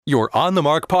Your On the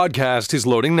Mark podcast is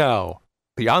loading now.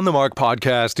 The On the Mark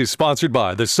podcast is sponsored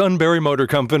by the Sunbury Motor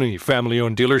Company,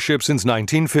 family-owned dealership since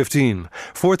 1915,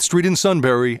 4th Street in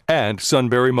Sunbury, and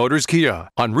Sunbury Motors Kia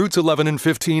on routes 11 and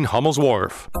 15 Hummel's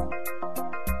Wharf.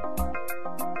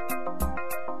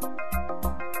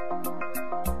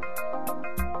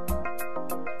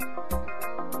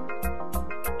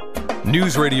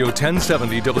 News Radio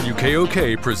 1070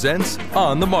 WKOK presents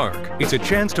On the Mark. It's a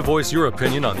chance to voice your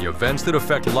opinion on the events that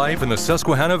affect life in the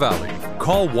Susquehanna Valley.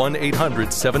 Call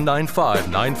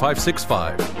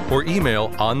 1-800-795-9565 or email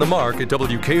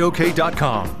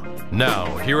onthemark@wkok.com.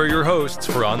 Now, here are your hosts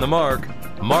for On the Mark,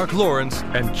 Mark Lawrence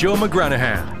and Joe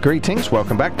McGranahan. Greetings.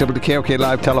 Welcome back to the WKOK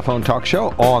Live Telephone Talk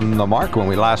Show On the Mark. When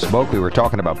we last spoke, we were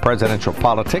talking about presidential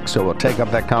politics, so we'll take up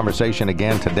that conversation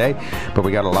again today. But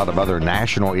we got a lot of other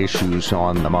national issues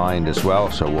on the mind as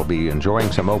well, so we'll be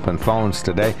enjoying some open phones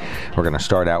today. We're going to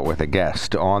start out with a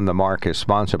guest. On the Mark is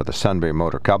sponsored by the Sunbury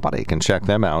Motor Company. You can check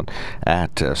them out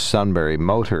at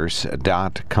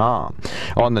sunburymotors.com.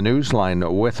 On the news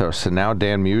line with us now,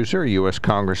 Dan Muser, U.S.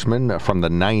 Congressman from the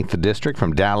 9th District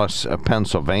from Dallas,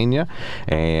 Pennsylvania,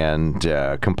 and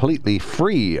completely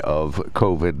free of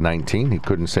COVID-19. He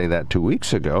couldn't say that 2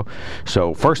 weeks ago.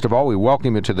 So first of all, we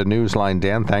welcome you to the Newsline,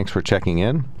 Dan. Thanks for checking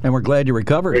in. And we're glad you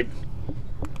recovered. Great.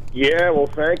 Yeah, well,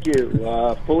 thank you.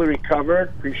 Fully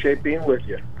recovered. Appreciate being with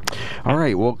you. All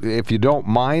right. Well, if you don't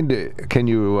mind, can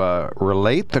you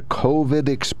relate the COVID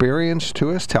experience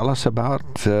to us? Tell us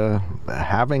about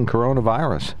having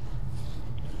coronavirus.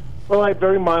 Well, I had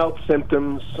very mild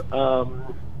symptoms.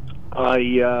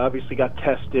 I obviously got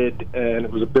tested, and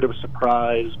it was a bit of a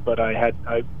surprise, but I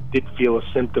did feel a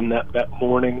symptom that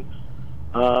morning.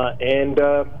 I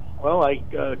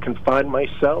confined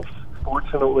myself.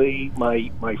 Fortunately, my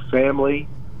family,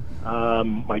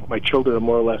 my children are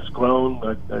more or less grown.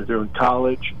 They're in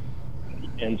college,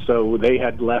 and so they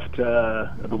had left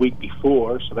the week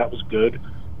before, so that was good.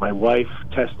 My wife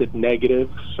tested negative,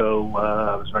 so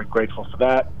I was very grateful for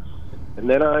that. And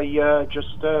then I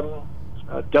just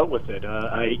dealt with it.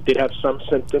 I did have some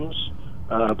symptoms,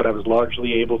 but I was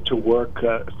largely able to work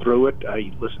through it.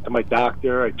 I listened to my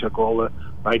doctor. I took all the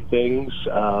right things,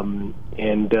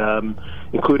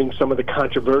 including some of the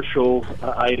controversial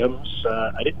items.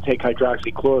 I didn't take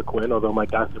hydroxychloroquine, although my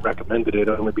doctor recommended it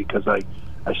only because I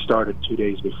started 2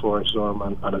 days before I saw him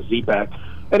on a Z-Pack.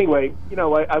 Anyway,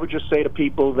 I would just say to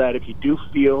people that if you do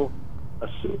feel a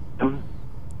symptom,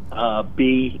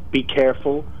 be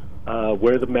careful,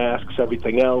 wear the masks,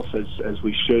 everything else as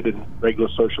we should in regular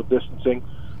social distancing.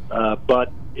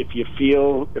 But if you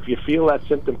feel that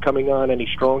symptom coming on any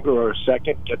stronger or a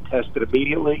second, get tested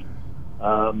immediately,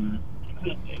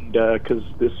 because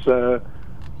this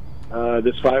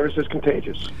virus is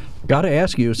contagious. Got to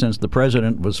ask you, since the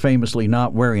president was famously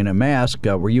not wearing a mask,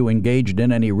 were you engaged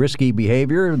in any risky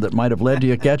behavior that might have led to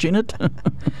you catching it?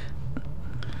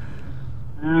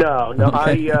 No.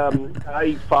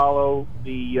 I follow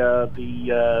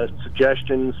the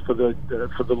suggestions for the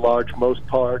large most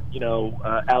part.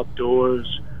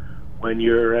 Outdoors, when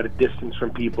you're at a distance from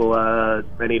people,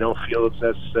 many don't feel it's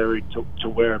necessary to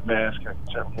wear a mask. I can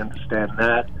certainly understand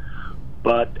that.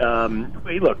 But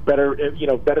look, better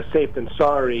safe than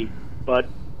sorry. But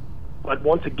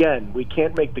once again, we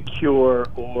can't make the cure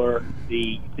or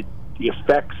the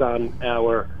effects on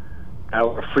our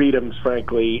freedoms,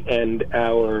 frankly, and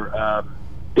our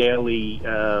daily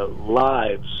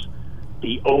lives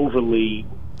be overly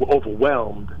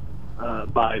overwhelmed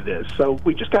by this. So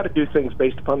we just got to do things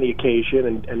based upon the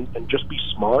occasion and just be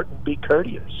smart and be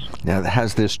courteous. Now,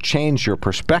 has this changed your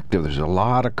perspective? There's a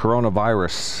lot of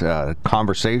coronavirus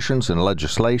conversations and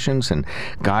legislations and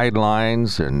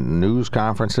guidelines and news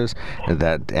conferences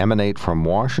that emanate from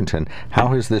Washington. How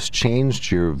has this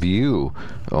changed your view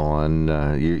on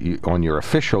your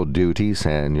official duties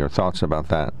and your thoughts about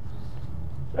that?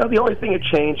 Well, the only thing that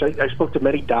changed, I spoke to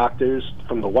many doctors,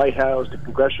 from the White House to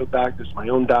congressional doctors, my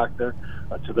own doctor,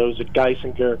 to those at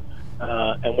Geisinger,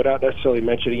 and without necessarily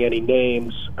mentioning any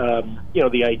names,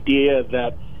 the idea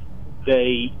that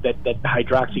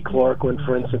hydroxychloroquine,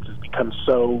 for instance, has become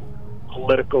so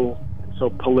political, so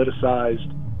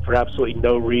politicized for absolutely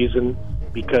no reason,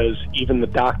 because even the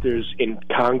doctors in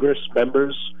Congress,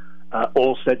 members,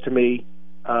 all said to me,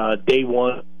 day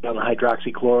one on the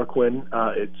hydroxychloroquine,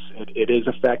 it is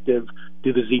effective.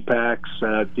 Do the Z-Packs,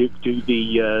 do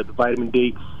the vitamin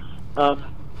D,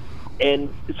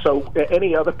 and so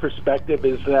any other perspective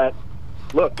is that,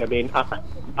 look, I mean,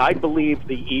 I believe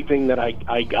the evening that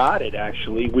I got it,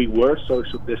 actually, we were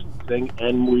social distancing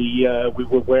and we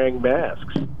were wearing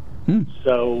masks.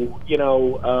 So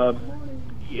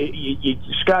you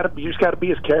just got to be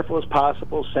as careful as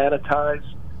possible, sanitize.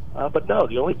 But no,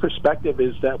 the only perspective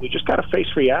is that we just got to face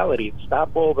reality and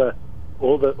stop all the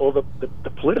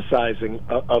politicizing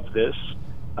of this,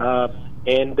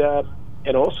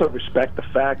 and also respect the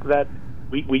fact that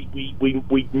we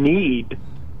need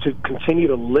to continue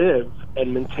to live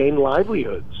and maintain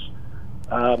livelihoods.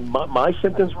 My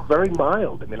symptoms were very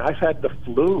mild. I mean, I've had the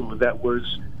flu that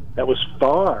was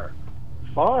far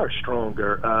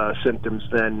stronger symptoms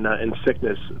than and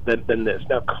sickness than this.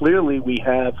 Now, clearly, we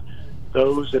have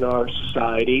those in our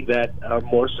society that are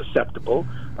more susceptible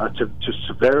to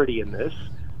severity in this,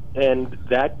 and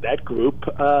that group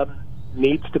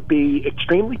needs to be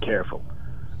extremely careful.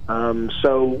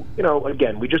 So,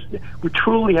 again, we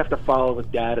truly have to follow the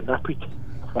data, not pretend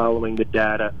following the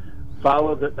data.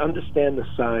 Understand the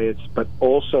science, but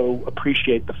also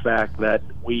appreciate the fact that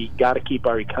we got to keep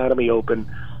our economy open,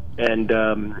 and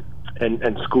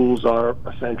schools are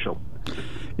essential.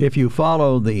 If you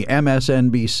follow the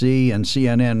MSNBC and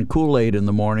CNN Kool-Aid in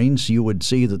the mornings, you would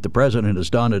see that the president has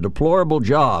done a deplorable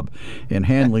job in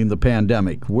handling the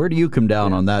pandemic. Where do you come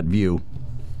down on that view?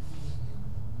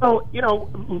 Oh,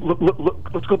 look,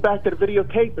 let's go back to the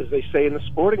videotape, as they say in the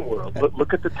sporting world.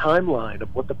 Look at the timeline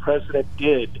of what the president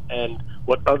did and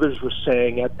what others were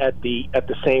saying at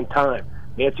the same time.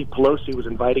 Nancy Pelosi was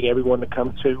inviting everyone to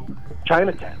come to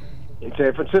Chinatown in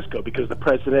San Francisco because the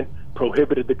president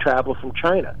prohibited the travel from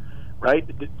China, right?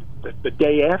 The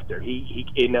day after, he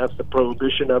announced the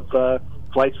prohibition of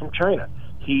flights from China.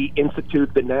 He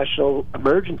instituted the national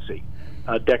emergency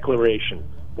declaration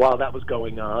while that was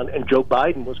going on, and Joe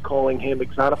Biden was calling him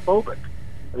xenophobic.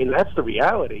 I mean, that's the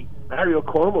reality. Mario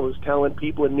Cuomo is telling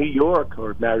people in New York,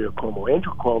 or Andrew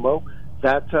Cuomo,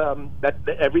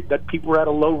 that people were at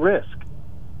a low risk.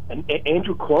 And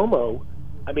Andrew Cuomo,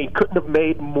 I mean, couldn't have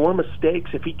made more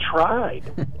mistakes if he tried.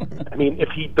 I mean, if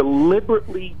he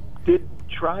deliberately did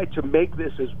try to make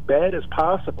this as bad as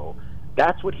possible,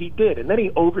 that's what he did. And then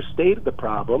he overstated the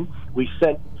problem. We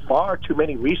sent far too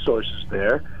many resources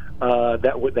there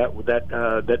that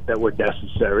were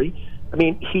necessary. I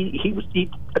mean, he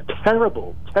a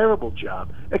terrible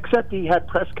job. Except he had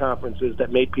press conferences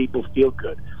that made people feel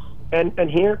good. And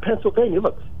here in Pennsylvania,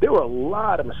 look, there were a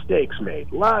lot of mistakes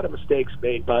made by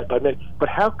men. But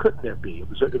how couldn't there be? It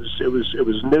was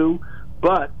new,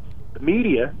 but the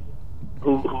media,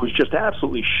 who is just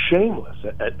absolutely shameless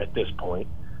at this point,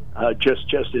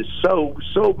 just is so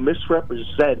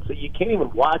misrepresents that you can't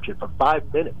even watch it for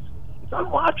 5 minutes. It's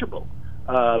unwatchable.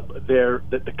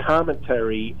 The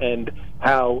commentary and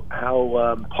how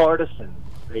partisan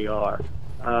they are.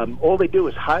 All they do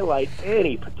is highlight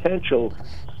any potential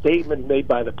statement made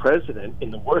by the president in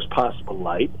the worst possible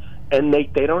light, and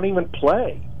they don't even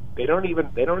play. They don't even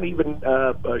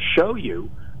show you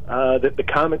that the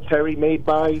commentary made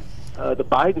by the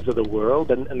Bidens of the world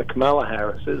and the Kamala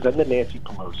Harrises and the Nancy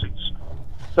Pelosi's.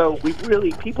 So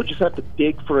people just have to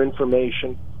dig for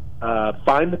information,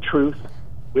 find the truth.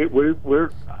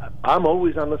 I'm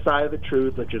always on the side of the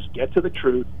truth. Let's just get to the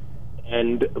truth,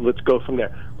 and let's go from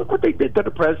there. Look what they did to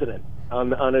the president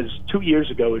on his 2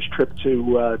 years ago, his trip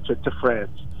to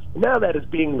France. Now that is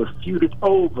being refuted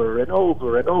over and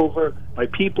over and over by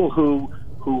people who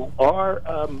are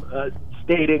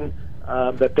stating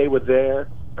that they were there,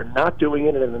 are not doing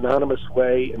it in an anonymous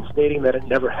way, and stating that it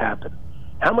never happened.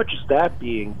 How much is that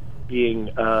being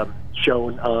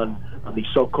shown on these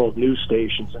so-called news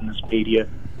stations and this media,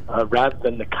 rather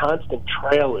than the constant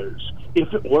trailers?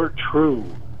 If it were true,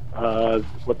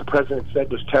 what the president said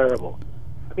was terrible.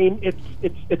 I mean,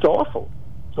 it's awful.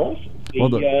 It's awful.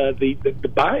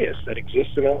 The bias that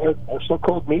exists in our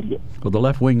so-called media. Well, the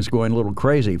left wing's going a little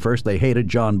crazy. First they hated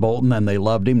John Bolton, then they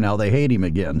loved him. Now they hate him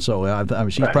again. So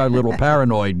she's probably a little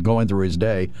paranoid going through his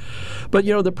day. But,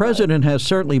 the president has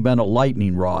certainly been a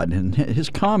lightning rod, and his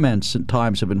comments at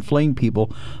times have inflamed people,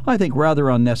 I think, rather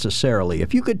unnecessarily.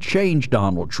 If you could change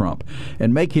Donald Trump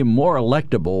and make him more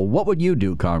electable, what would you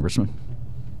do, Congressman?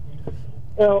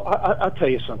 Well, I'll tell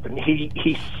you something.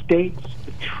 He states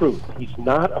the truth. He's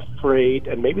not afraid,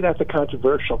 and maybe that's a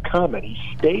controversial comment. He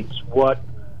states what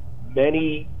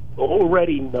many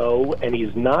already know, and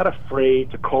he's not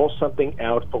afraid to call something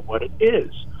out for what it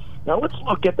is. Now, let's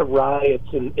look at the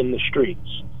riots in the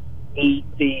streets. The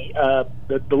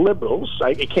liberals,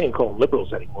 I can't call them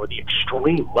liberals anymore, the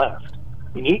extreme left.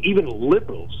 I mean, even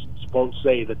liberals won't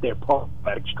say that they're part of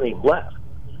that extreme left.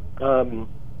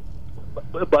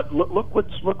 But look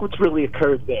what's really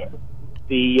occurred there.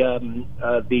 The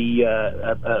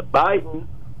Biden,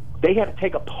 they had to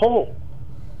take a poll.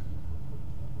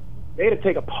 They had to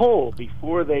take a poll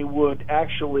before they would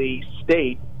actually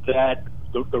state that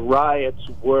the riots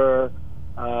were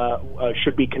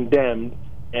should be condemned,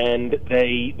 and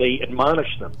they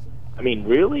admonish them. I mean,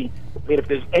 really? I mean, if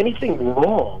there's anything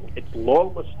wrong, it's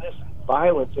lawlessness and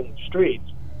violence in the streets.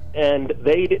 And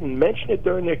they didn't mention it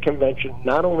during their convention,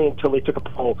 not only until they took a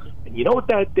poll. And you know what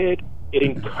that did? It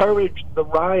encouraged the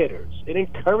rioters. It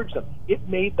encouraged them. It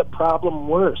made the problem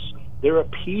worse. Their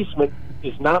appeasement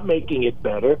is not making it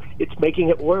better. It's making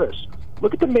it worse.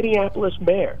 Look at the Minneapolis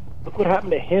mayor. Look what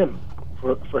happened to him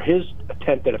for his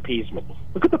attempt at appeasement.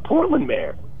 Look at the Portland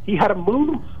mayor. He had to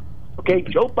move. Okay,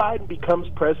 Joe Biden becomes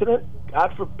president,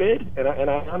 God forbid, and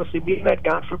I honestly mean that,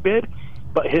 God forbid,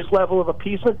 but his level of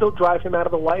appeasement, they'll drive him out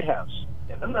of the White House.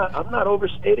 And I'm not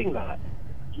overstating that.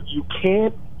 You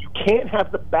can't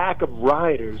have the back of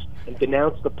rioters and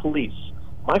denounce the police.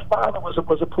 My father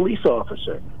was a police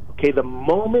officer. Okay, the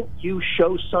moment you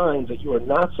show signs that you are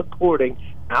not supporting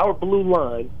our blue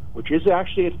line, which is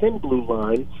actually a thin blue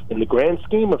line in the grand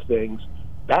scheme of things,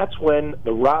 that's when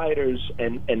the rioters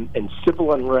and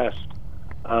civil unrest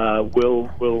will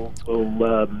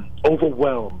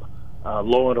overwhelm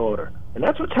law and order, and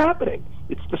that's what's happening.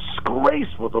 It's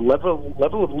disgraceful, the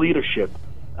level of leadership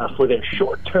for their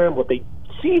short-term, what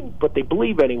they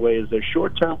believe anyway, is their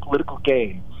short-term political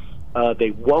gain.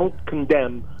 They won't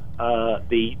condemn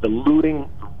the looting,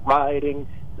 the rioting,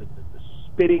 the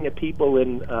spitting at people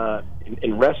in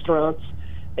restaurants.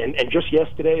 And just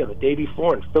yesterday or the day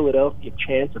before in Philadelphia,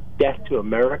 chants of death to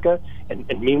America, and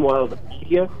meanwhile the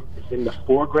media is in the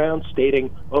foreground stating,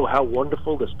 oh, how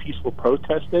wonderful this peaceful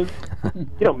protest is.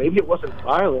 Maybe it wasn't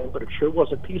violent, but it sure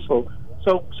wasn't peaceful.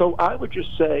 So I would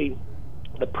just say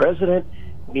the president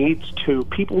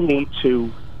people need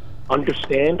to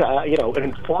understand, an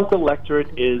informed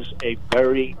electorate is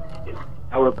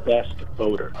our best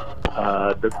voter.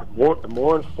 The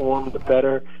more informed, the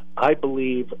better. I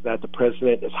believe that the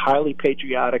president is highly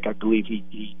patriotic. I believe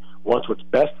he wants what's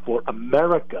best for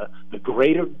America, the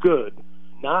greater good,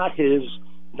 not his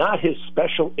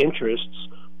special interests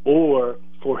or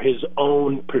for his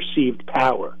own perceived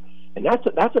power. And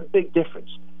that's a big difference.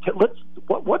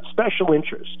 What special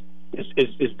interest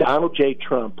is Donald J.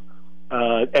 Trump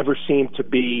ever seemed to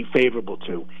be favorable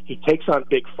to? He takes on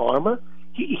Big Pharma.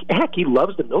 He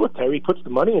loves the military. He puts the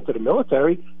money into the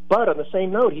military. But on the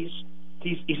same note,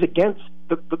 he's against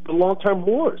the long-term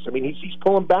wars. I mean, he's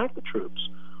pulling back the troops.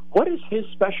 What is his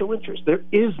special interest? There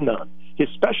is none. His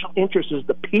special interest is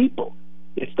the people.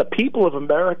 It's the people of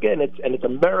America, and it's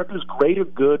America's greater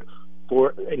good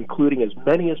for including as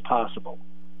many as possible.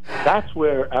 That's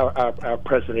where our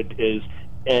president is,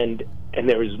 and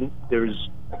there is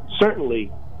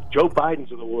certainly Joe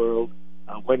Biden's of the world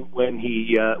when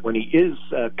he is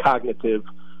cognitive.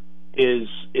 Is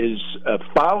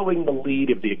following the lead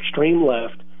of the extreme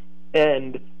left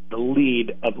and the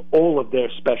lead of all of their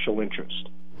special interest.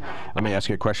 Let me ask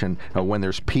you a question. When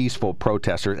there's peaceful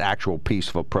protesters, actual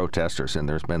peaceful protesters, and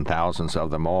there's been thousands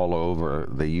of them all over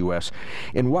the U.S.,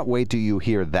 in what way do you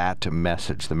hear that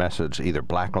message, the message either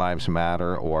Black Lives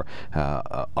Matter or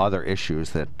other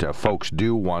issues that folks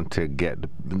do want to get,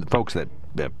 folks that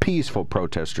peaceful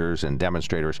protesters and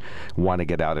demonstrators want to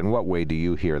get out? In what way do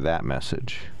you hear that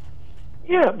message?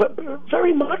 Yeah, but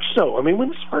very much so. I mean, when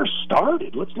this first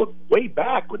started, let's look way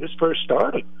back when this first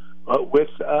started with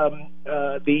the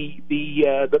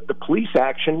police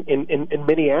action in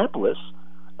Minneapolis.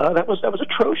 That was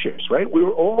atrocious, right? We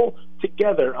were all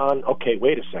together on, okay,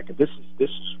 wait a second, this is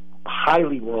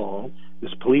highly wrong.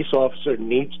 This police officer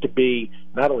needs to be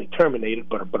not only terminated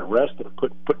but arrested and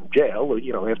put in jail,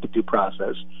 or have to due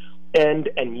process. And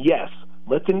yes,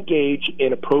 let's engage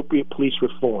in appropriate police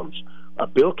reforms. A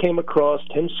bill came across,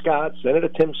 Senator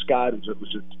Tim Scott, who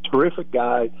was a terrific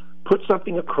guy, put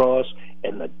something across,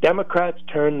 and the Democrats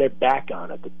turned their back on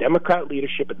it. The Democrat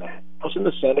leadership in the House and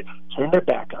the Senate turned their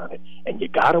back on it. And you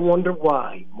got to wonder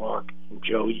why, Mark and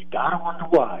Joe, you got to wonder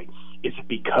why. Is it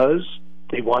because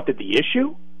they wanted the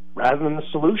issue rather than the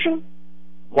solution?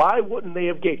 Why wouldn't they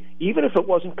have even if it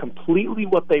wasn't completely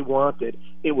what they wanted,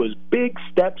 it was big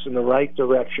steps in the right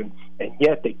direction, and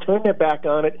yet they turned their back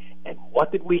on it, and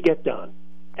what did we get done?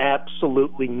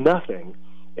 Absolutely nothing,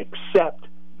 except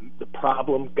the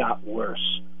problem got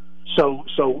worse. So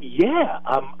yeah,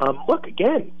 look,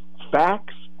 again,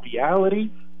 facts,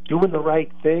 reality, doing the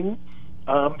right thing.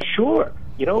 Sure,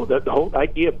 the whole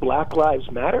idea of Black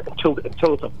Lives Matter until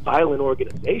it's a violent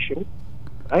organization.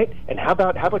 Right? And how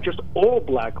about just all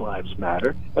Black Lives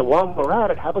Matter? And while we're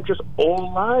at it, how about just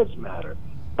all lives matter?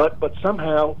 But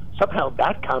somehow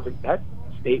that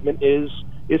statement is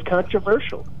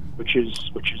controversial, which is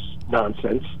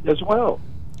nonsense as well.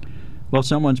 Well,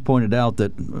 someone's pointed out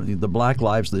that the black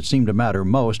lives that seem to matter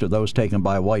most are those taken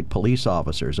by white police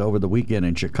officers. Over the weekend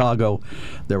in Chicago,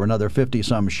 there were another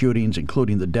 50-some shootings,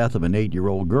 including the death of an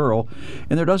 8-year-old girl,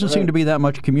 and there doesn't seem to be that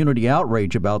much community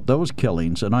outrage about those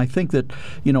killings. And I think that,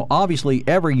 obviously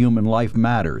every human life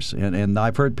matters. And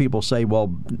I've heard people say,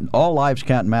 well, all lives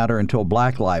can't matter until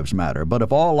black lives matter. But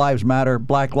if all lives matter,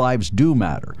 black lives do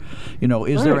matter.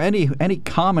 Is there any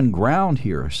common ground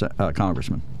here,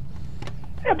 Congressman?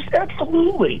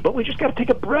 Absolutely, but we just got to take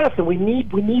a breath, and we need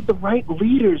the right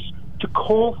leaders to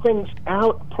call things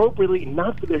out appropriately,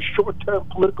 not for their short-term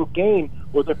political gain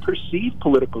or their perceived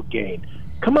political gain.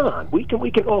 Come on, we can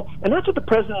all, and that's what the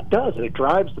president does, and it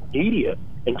drives the media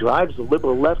and drives the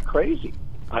liberal left crazy.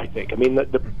 I think. I mean,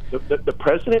 the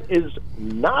president is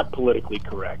not politically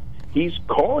correct. He's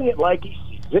calling it like he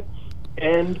sees it,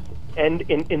 and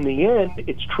in the end,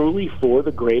 it's truly for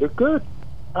the greater good.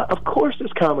 Of course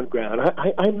there's common ground.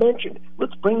 I mentioned,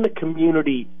 let's bring the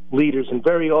community leaders, and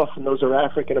very often those are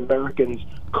African Americans,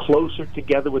 closer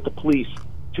together with the police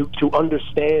to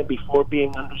understand before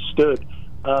being understood.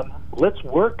 Let's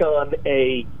work on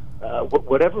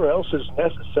whatever else is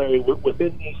necessary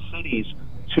within these cities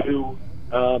to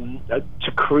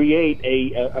create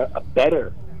a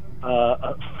better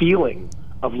feeling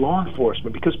of law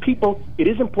enforcement, because it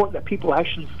is important that people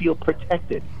actually feel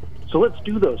protected. So let's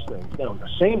do those things. Now, on the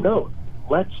same note,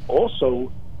 let's also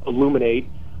illuminate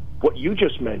what you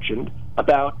just mentioned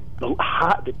about the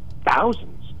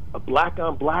thousands of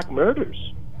black-on-black murders,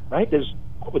 right? There's,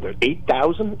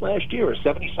 8,000 last year or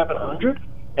 7,700?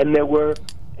 And there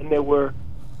were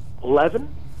 11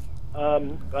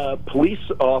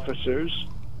 police officers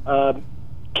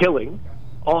killing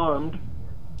armed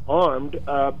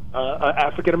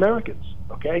African Americans,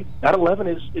 okay? That 11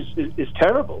 is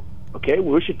terrible. Okay,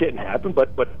 we wish it didn't happen,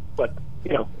 but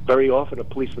very often a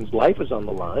policeman's life is on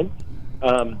the line.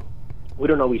 We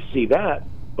don't always see that,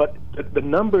 but the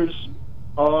numbers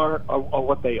are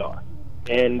what they are,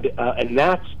 and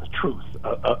that's the truth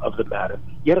of the matter.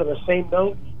 Yet on the same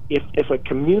note, if a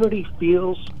community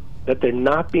feels that they're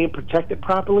not being protected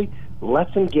properly,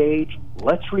 let's engage,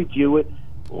 let's review it,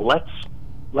 let's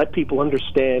let people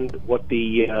understand what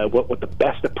the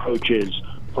best approach is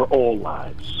for all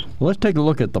lives. Well, let's take a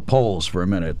look at the polls for a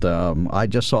minute. I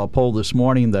just saw a poll this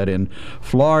morning that in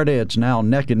Florida it's now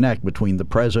neck and neck between the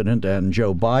president and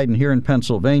Joe Biden. Here in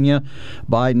Pennsylvania,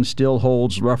 Biden still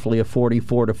holds roughly a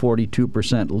 44 to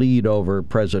 42% lead over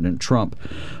President Trump.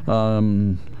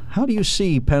 How do you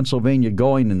see Pennsylvania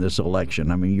going in this election?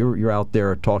 I mean, you're out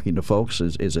there talking to folks.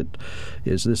 Is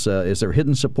there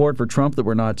hidden support for Trump that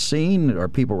we're not seeing? Are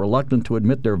people reluctant to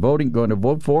admit they're going to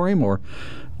vote for him, or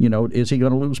is he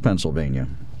going to lose Pennsylvania?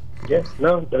 Yes,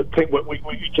 no. I think what we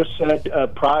just said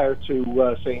prior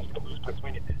to saying he's going to lose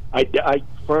Pennsylvania, I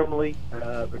firmly,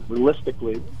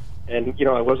 realistically, and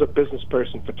I was a business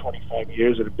person for 25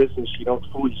 years. In a business, you don't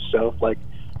fool yourself like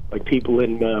people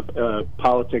in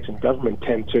politics and government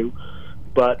tend to.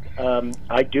 But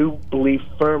I do believe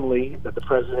firmly that the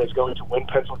president is going to win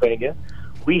Pennsylvania.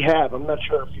 We have, I'm not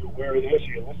sure if you're aware of this,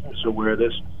 your listeners are aware of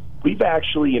this, we've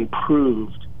actually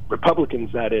improved,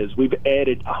 Republicans that is, we've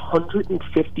added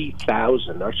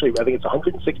 150,000, actually I think it's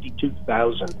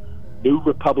 162,000 new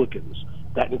Republicans.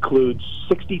 That includes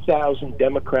 60,000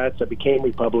 Democrats that became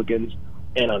Republicans,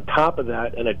 and on top of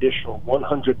that, an additional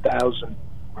 100,000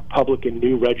 Republican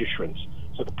new registrants.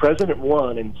 So the president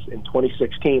won in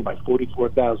 2016 by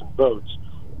 44,000 votes.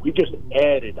 We just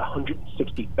added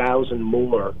 160,000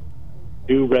 more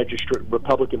new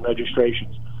Republican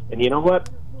registrations. And you know what?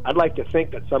 I'd like to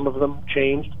think that some of them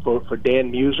changed for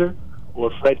Dan Muser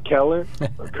or Fred Keller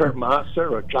or Kurt Masser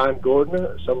or John Gordon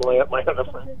or some of my other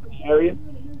friends in the area.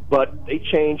 But they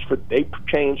changed for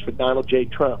Donald J.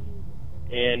 Trump.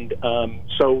 And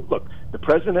so, look, the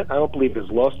president, I don't believe, has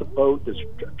lost a vote.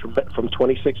 From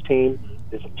 2016,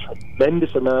 there's a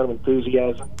tremendous amount of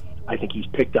enthusiasm. I think he's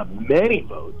picked up many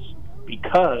votes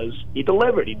because he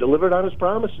delivered. He delivered on his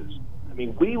promises. I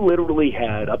mean, we literally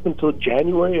had, up until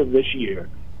January of this year,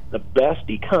 the best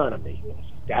economy, this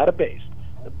is data-based,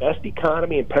 the best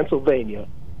economy in Pennsylvania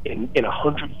in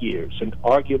 100 years, and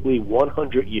arguably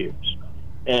 100 years.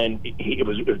 And it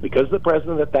was because of the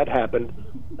president that happened,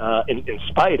 in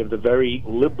spite of the very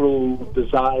liberal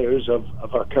desires of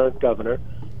our current governor.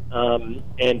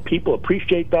 And people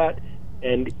appreciate that,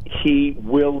 and he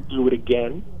will do it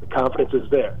again. The confidence is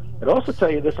there. And I'll also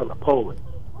tell you this on the polling.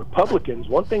 Republicans,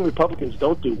 one thing Republicans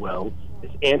don't do well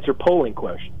is answer polling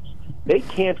questions. They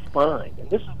can't find, and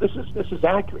this is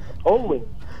accurate. The polling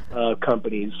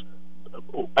companies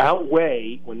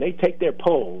outweigh, when they take their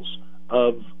polls,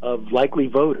 of likely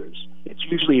voters. It's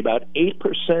usually about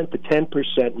 8% to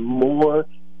 10% more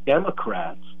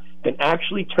Democrats than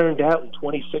actually turned out in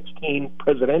 2016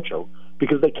 presidential,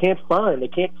 because they can't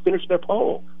finish their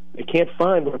poll. They can't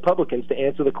find Republicans to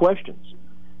answer the questions.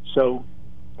 So,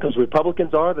 because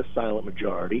Republicans are the silent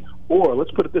majority, or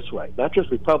let's put it this way, not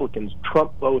just Republicans,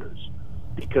 Trump voters,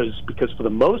 because for the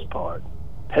most part,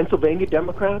 Pennsylvania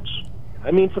Democrats,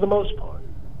 for the most part,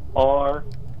 are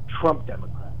Trump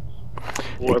Democrats.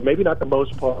 Or maybe not the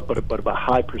most part, but a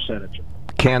high percentage.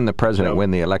 Can the president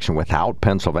win the election without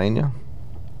Pennsylvania?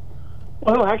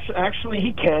 Well, actually,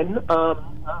 he can.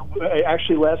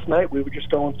 Actually, last night we were just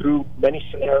going through many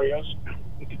scenarios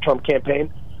with the Trump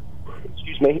campaign.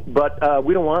 Excuse me, but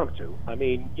we don't want him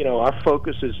to. Our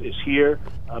focus is here,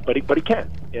 but he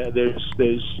can.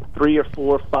 There's 3 or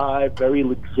 4 or 5 very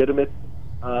legitimate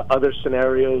other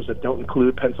scenarios that don't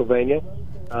include Pennsylvania,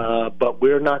 but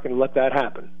we're not going to let that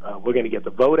happen. We're going to get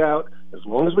the vote out. As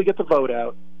long as we get the vote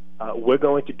out, we're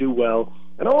going to do well.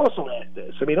 And I'll also add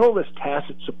this. All this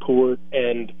tacit support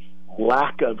and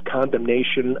lack of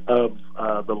condemnation of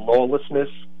the lawlessness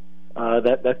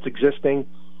that's existing,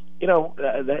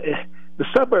 the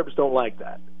suburbs don't like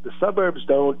that. The suburbs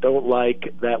don't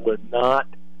like that we're not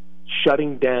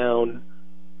shutting down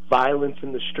violence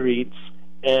in the streets,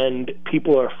 and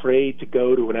people are afraid to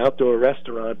go to an outdoor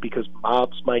restaurant because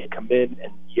mobs might come in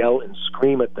and yell and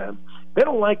scream at them. They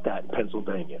don't like that in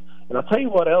Pennsylvania. And I'll tell you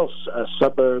what else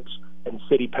suburbs and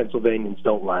city Pennsylvanians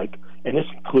don't like, and this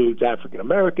includes African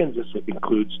Americans, this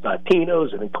includes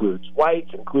Latinos, it includes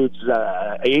whites, it includes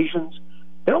Asians.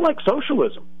 They don't like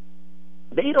socialism.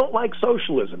 They don't like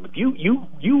socialism. If you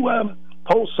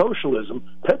poll socialism,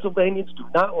 Pennsylvanians do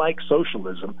not like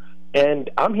socialism. And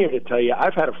I'm here to tell you,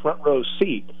 I've had a front row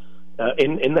seat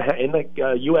in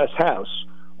the U.S. House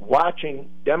watching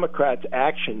Democrats'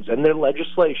 actions and their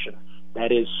legislation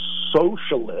that is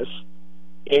socialist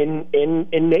in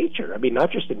nature.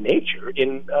 Not just in nature,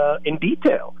 in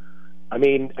detail.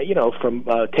 From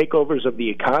takeovers of the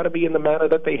economy in the manner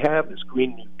that they have, this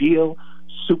Green New Deal,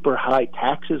 super high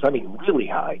taxes, really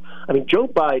high. Joe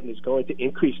Biden is going to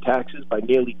increase taxes by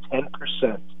nearly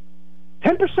 10%.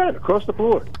 10% across the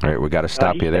board. All right, we got to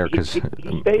stop you there because he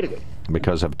stated it.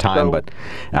 Because of time, So, but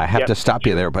I have to stop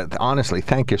you there. But honestly,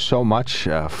 thank you so much.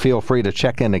 Feel free to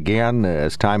check in again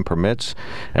as time permits,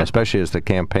 especially as the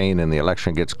campaign and the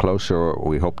election gets closer.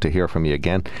 We hope to hear from you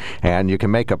again. And you can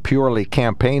make a purely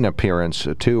campaign appearance,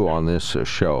 too, on this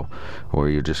show, where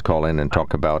you just call in and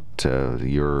talk about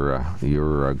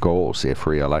your goals if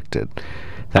reelected.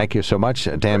 Thank you so much,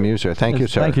 Dan Muser. Thank you,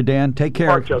 sir. Thank you, Dan. Take care.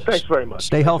 All right, Joe, thanks very much.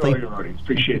 Stay healthy.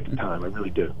 Appreciate the time. I really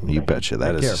do. You betcha.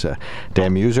 That is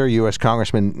Dan Muser, U.S.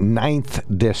 Congressman,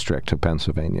 9th District of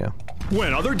Pennsylvania.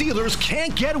 When other dealers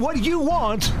can't get what you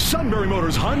want, Sunbury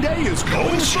Motors Hyundai is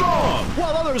going strong.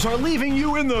 While others are leaving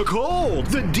you in the cold,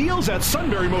 the deals at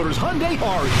Sunbury Motors Hyundai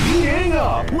are heating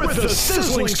up with the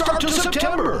sizzling start to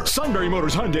September. Sunbury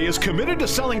Motors Hyundai is committed to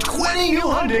selling 20 new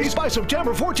Hyundais by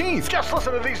September 14th. Just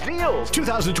listen to these deals.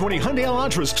 2020 Hyundai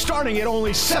Elantras starting at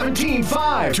only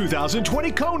 $17,500.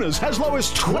 2020 Konas as low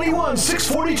as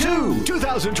 $21,642.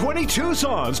 2020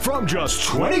 Tucsons from just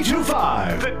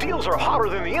 $22,500. The deals are hotter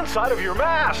than the inside of your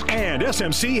mask. And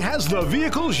SMC has the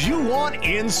vehicles you want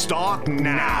in stock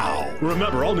now.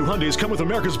 Remember, all new Hyundais come with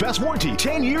America's best warranty.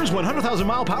 10 years,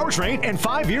 100,000-mile powertrain, and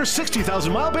 5 years,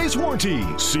 60,000-mile base warranty.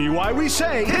 See why we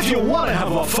say, if you want to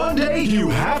have a fun day,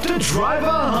 you have to drive a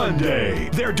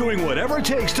Hyundai. They're doing whatever it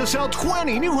takes to sell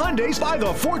 20 new Hyundais by the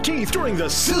 14th during the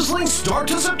sizzling start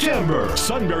to September.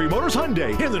 Sunbury Motors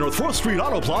Hyundai in the North 4th Street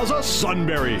Auto Plaza,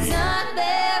 Sunbury.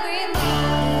 Sunbury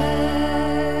Motors.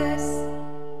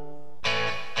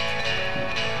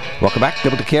 Welcome back to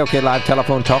the KOK Live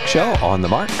Telephone Talk Show on the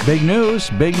Mark. Big news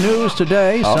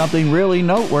today. Something really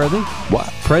noteworthy.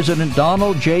 What? President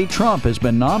Donald J. Trump has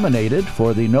been nominated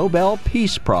for the Nobel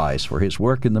Peace Prize for his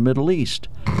work in the Middle East.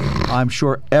 I'm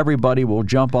sure everybody will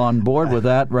jump on board with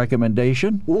that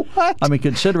recommendation. What?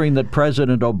 Considering that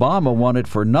President Obama won it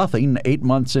for nothing 8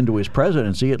 months into his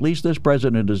presidency, at least this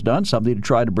president has done something to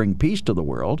try to bring peace to the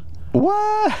world.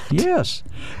 What? Yes,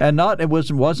 and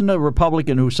wasn't a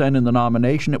Republican who sent in the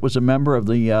nomination. It was a member of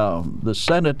the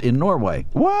Senate in Norway.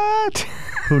 What?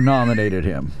 Who nominated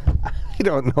him? I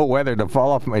don't know whether to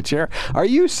fall off my chair. Are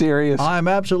you serious? I'm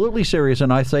absolutely serious,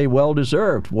 and I say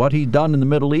well-deserved. What he'd done in the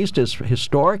Middle East is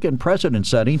historic and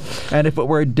precedent-setting, and if it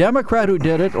were a Democrat who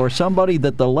did it or somebody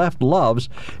that the left loves,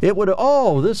 it would,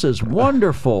 this is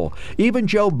wonderful. Even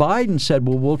Joe Biden said,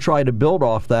 well, we'll try to build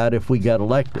off that if we get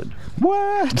elected.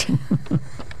 What?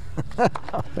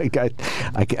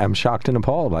 I'm shocked and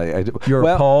appalled. You're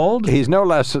appalled? He's no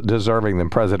less deserving than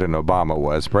President Obama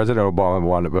was. President Obama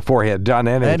won it before he had done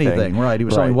anything. Right. He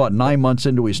was only, 9 months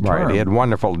into his term. Right. He had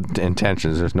wonderful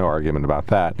intentions. There's no argument about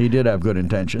that. He did have good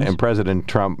intentions. And President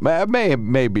Trump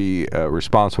may be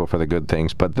responsible for the good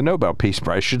things, but the Nobel Peace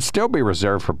Prize should still be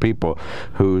reserved for people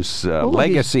whose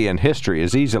legacy and history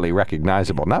is easily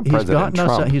recognizable, not President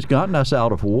Trump. He's gotten us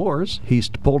out of wars. He's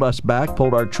pulled us back,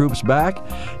 pulled our troops back.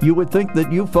 You would think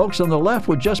that you folks on the left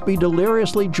would just be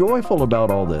deliriously joyful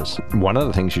about all this. One of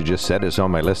the things you just said is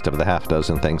on my list of the half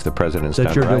dozen things the president's done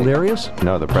right. That you're delirious?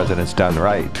 No, the president's done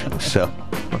right. So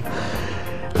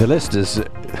the list is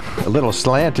a little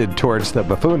slanted towards the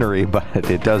buffoonery, but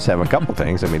it does have a couple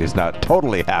things. I mean, it's not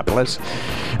totally hapless.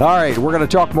 All right, we're going to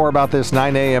talk more about this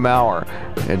 9 a.m. hour.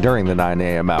 During the 9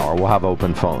 a.m. hour, we'll have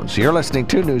open phones. You're listening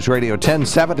to News Radio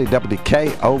 1070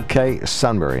 WKOK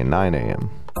Sunbury, 9 a.m.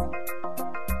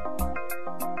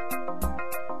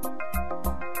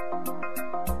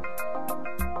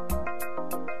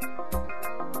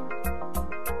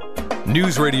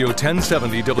 News Radio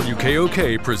 1070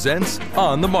 WKOK presents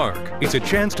On the Mark. It's a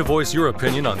chance to voice your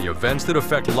opinion on the events that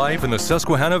affect life in the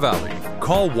Susquehanna Valley.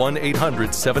 Call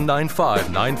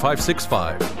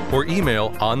 1-800-795-9565 or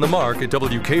email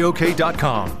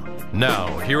onthemark@wkok.com.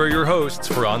 Now, here are your hosts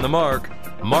for On the Mark,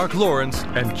 Mark Lawrence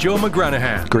and Joe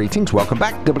McGranahan. Greetings. Welcome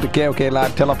back to WKOK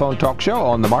Live Telephone Talk Show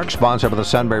on the Mark, sponsored by the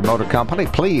Sunbury Motor Company.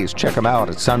 Please check them out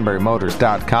at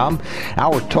sunburymotors.com.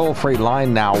 Our toll-free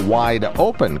line now wide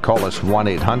open. Call us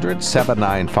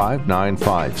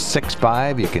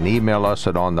 1-800-795-9565. You can email us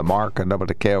at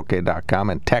onthemark@wkok.com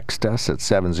and text us at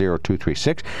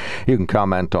 70236. You can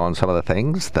comment on some of the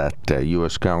things that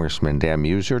U.S. Congressman Dan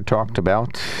Muser talked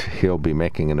about. He'll be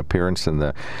making an appearance in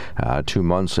the 2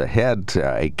 months ahead.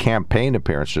 A campaign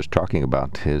appearance just talking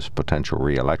about his potential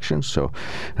re-election. So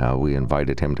we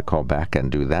invited him to call back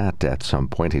and do that at some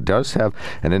point. He does have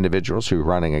an individual who's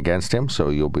running against him, so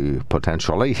you'll be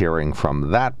potentially hearing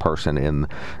from that person in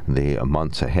the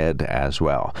months ahead as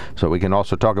well. So we can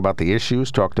also talk about the issues,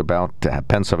 talked about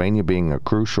Pennsylvania being a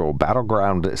crucial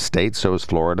battleground state. So is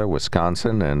Florida,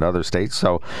 Wisconsin, and other states.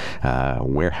 So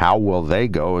how will they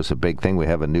go is a big thing. We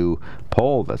have a new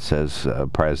poll that says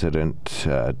President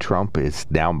Trump is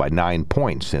down by 9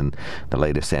 points in the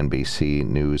latest NBC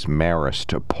News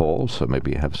Marist poll, so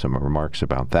maybe you have some remarks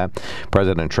about that.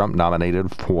 President Trump nominated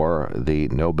for the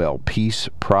Nobel Peace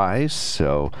Prize,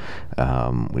 so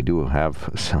we do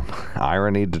have some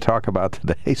irony to talk about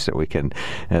today, so we can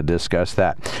discuss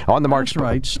that. On the Mark. That's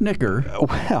right, snicker.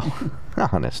 Well,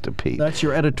 honest to Pete. That's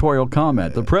your editorial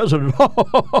comment. The president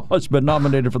has been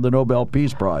nominated for the Nobel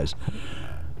Peace Prize.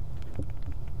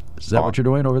 Is that what you're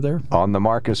doing over there? On the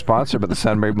Mark is sponsored by the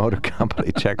Sunbury Motor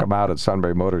Company. Check them out at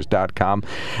sunburymotors.com.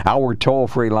 Our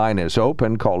toll-free line is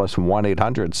open. Call us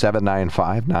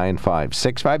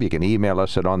 1-800-795-9565. You can email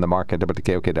us at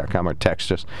onthemark@wkok.com or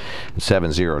text us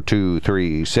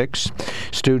 70236.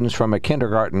 Students from a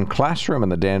kindergarten classroom in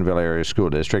the Danville Area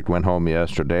School District went home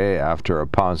yesterday after a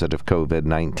positive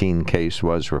COVID-19 case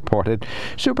was reported.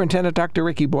 Superintendent Dr.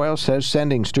 Ricky Boyle says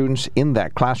sending students in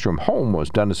that classroom home was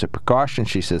done as a precaution.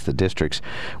 She says the district's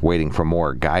waiting for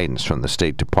more guidance from the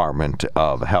State Department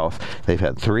of Health. They've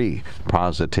had 3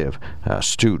 positive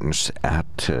students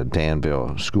at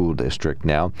Danville School District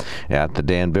now. At the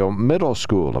Danville Middle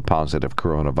School, a positive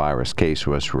coronavirus case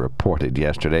was reported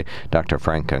yesterday. Dr.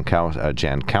 Frank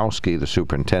Jankowski, the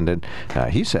superintendent,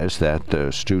 he says that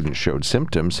the student showed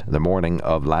symptoms the morning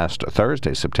of last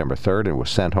Thursday, September 3rd, and was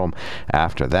sent home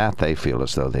after that. They feel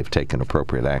as though they've taken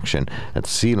appropriate action at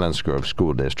Selinsgrove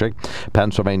School District.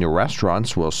 Pennsylvania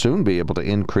restaurants will soon be able to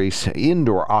increase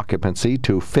indoor occupancy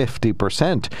to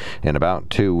 50% in about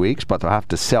 2 weeks, but they'll have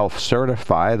to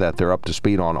self-certify that they're up to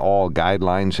speed on all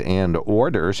guidelines and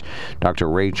orders. Dr.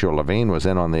 Rachel Levine was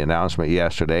in on the announcement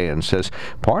yesterday and says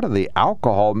part of the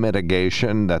alcohol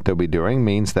mitigation that they'll be doing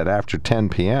means that after 10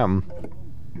 p.m.,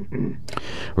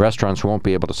 restaurants won't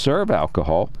be able to serve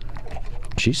alcohol.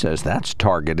 She says that's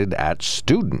targeted at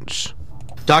students.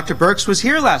 Dr. Birx was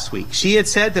here last week. She had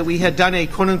said that we had done a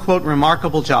quote-unquote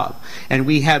remarkable job, and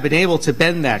we have been able to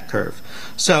bend that curve.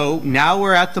 So now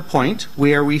we're at the point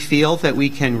where we feel that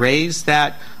we can raise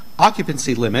that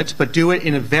occupancy limit, but do it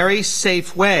in a very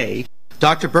safe way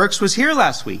Dr. Birx was here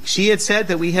last week. She had said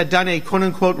that we had done a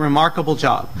quote-unquote remarkable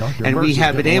job, and we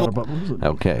have been able...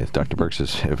 Okay, Dr. Birx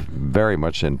is very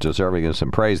much deserving of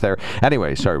some praise there.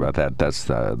 Anyway, sorry about that. That's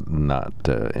not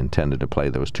intended to play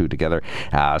those two together.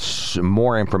 Some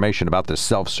more information about the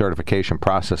self-certification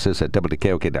processes at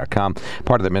WKOK.com.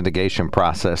 Part of the mitigation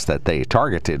process that they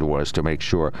targeted was to make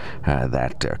sure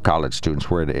that college students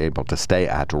were able to stay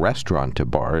at restaurant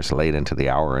bars late into the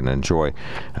hour and enjoy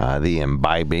the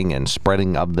imbibing and spreading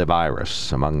of the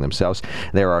virus among themselves.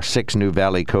 There are 6 new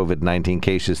Valley COVID-19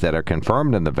 cases that are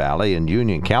confirmed in the Valley, and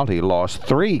Union County lost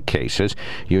 3 cases.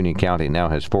 Union County now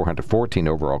has 414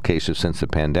 overall cases since the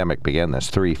pandemic began. That's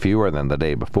 3 fewer than the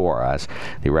day before, as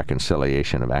the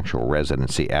reconciliation of actual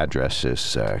residency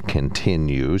addresses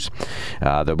continues.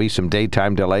 There'll be some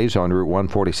daytime delays on Route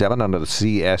 147 under the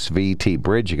CSVT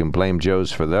bridge. You can blame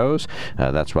Joe's for those.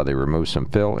 That's why they removed some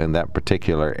fill in that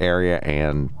particular area,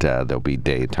 and there'll be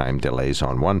daytime delays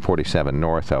on 147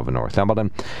 north of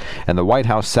Northumberland. And the White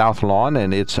House South Lawn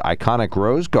and its iconic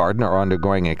Rose Garden are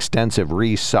undergoing extensive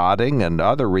resodding and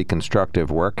other reconstructive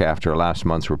work after last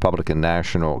month's Republican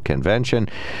National Convention.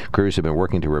 Crews have been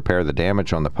working to repair the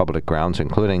damage on the public grounds,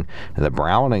 including the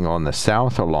browning on the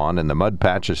South Lawn and the mud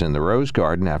patches in the Rose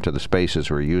Garden after the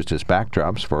spaces were used as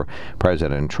backdrops for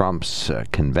President Trump's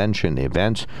convention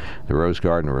events. The Rose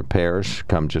Garden repairs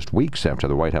come just weeks after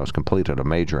the White House completed a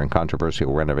major and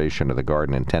controversial renovation of the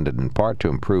garden intended in part to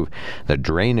improve the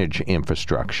drainage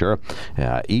infrastructure.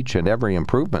 Each and every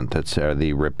improvement that's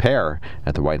the repair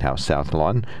at the White House South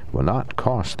Lawn will not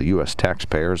cost the U.S.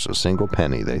 taxpayers a single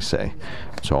penny, they say.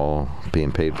 It's all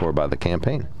being paid for by the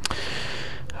campaign.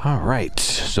 All right,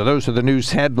 so those are the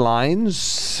news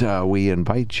headlines. We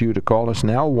invite you to call us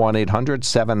now,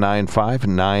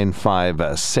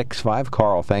 1-800-795-9565.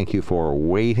 Carl, thank you for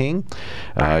waiting.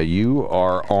 You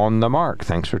are on the mark.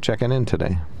 Thanks for checking in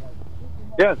today.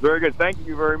 Yes, very good. Thank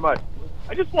you very much.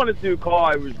 I just wanted to call.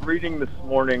 I was reading this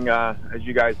morning, as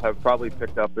you guys have probably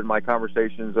picked up in my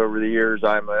conversations over the years,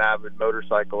 I'm an avid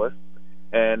motorcyclist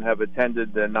and have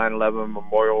attended the 9/11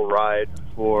 Memorial Ride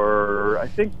for, I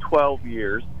think, 12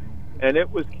 years. And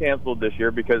it was canceled this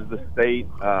year because the state,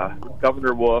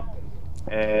 Governor Wolf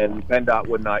and PennDOT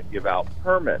would not give out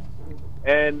permits.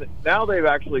 And now they've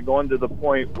actually gone to the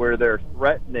point where they're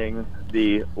threatening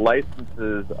the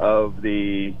licenses of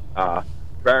the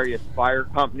various fire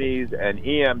companies and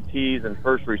EMTs and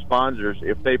first responders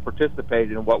if they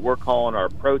participate in what we're calling our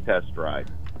protest ride.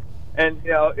 And,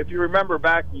 you know, if you remember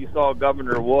back, you saw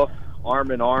Governor Wolf arm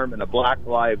in arm in a Black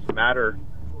Lives Matter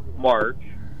march,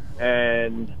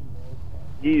 and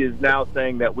he is now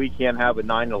saying that we can't have a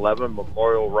 9/11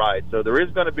 memorial ride. So there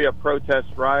is going to be a protest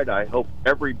ride. I hope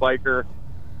every biker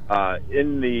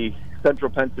in the central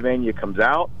Pennsylvania comes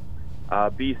out.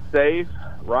 Be safe,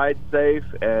 ride safe,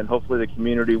 and hopefully the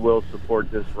community will support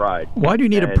this ride. Why do you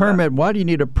need a permit? Why do you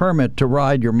need a permit to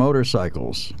ride your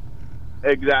motorcycles?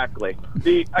 Exactly.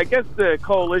 I guess the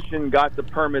coalition got the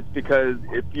permits because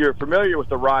if you're familiar with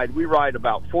the ride, we ride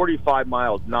about 45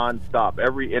 miles nonstop.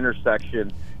 Every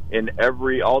intersection in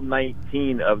all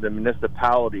 19 of the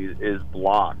municipalities is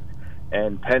blocked,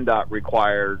 and PennDOT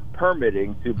required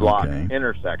permitting to block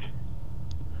intersections.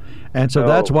 And so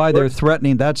that's why they're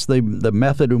threatening. That's the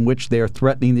method in which they're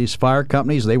threatening these fire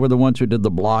companies. They were the ones who did the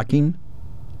blocking.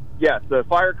 Yes, the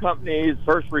fire companies,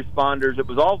 first responders, it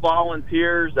was all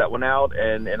volunteers that went out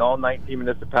and in all 19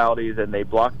 municipalities, and they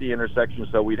blocked the intersection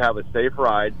so we'd have a safe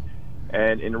ride.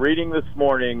 And in reading this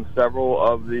morning, several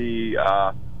of these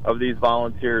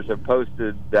volunteers have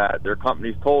posted that their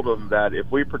companies told them that if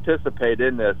we participate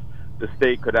in this, the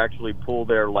state could actually pull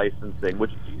their licensing. Which,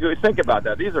 you think about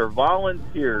that. These are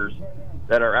volunteers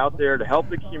that are out there to help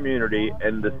the community,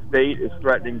 and the state is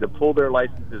threatening to pull their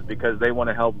licenses because they want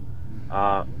to help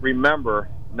remember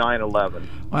 9/11.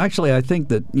 Well, actually, I think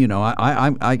that, you know,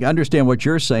 I understand what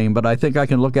you're saying, but I think I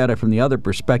can look at it from the other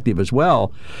perspective as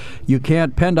well.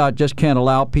 PennDOT just can't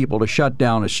allow people to shut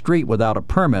down a street without a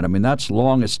permit. I mean, that's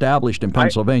long established in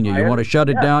Pennsylvania. You want to shut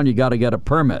it down, you got to get a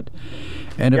permit.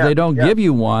 And if they don't give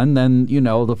you one, then, you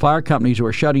know, the fire companies who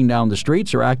are shutting down the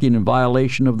streets are acting in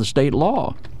violation of the state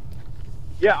law.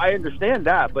 Yeah, I understand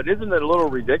that, but isn't it a little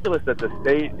ridiculous that the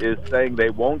state is saying they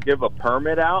won't give a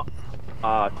permit out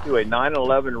to a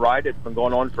 9/11 ride? It's been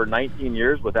going on for 19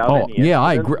 years without any incidents. Yeah,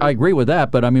 I agree with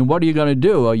that, but I mean, what are you going to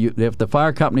do? If the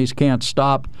fire companies can't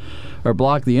stop or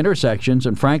block the intersections,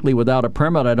 and frankly, without a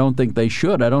permit, I don't think they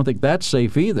should. I don't think that's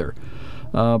safe either.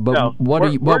 But no, what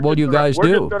will you guys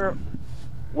do?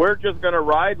 We're just going to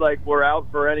ride like we're out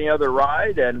for any other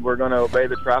ride, and we're going to obey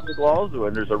the traffic laws.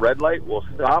 When there's a red light, we'll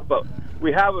stop. But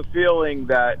we have a feeling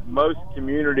that most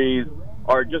communities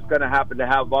are just going to happen to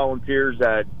have volunteers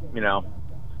that,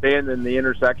 stand in the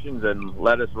intersections and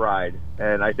let us ride.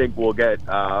 And I think we'll get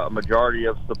a majority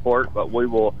of support, but we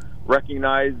will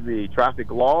recognize the traffic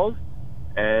laws.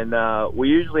 And we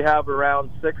usually have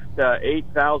around 6,000 to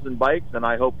 8,000 bikes, and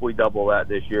I hope we double that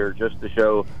this year just to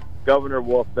show Governor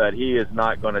Wolf that he is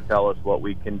not going to tell us what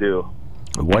we can do.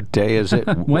 What day is it?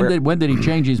 When did he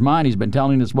change his mind? He's been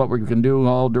telling us what we can do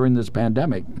all during this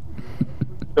pandemic.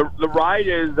 The ride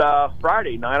is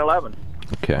Friday, 9/11.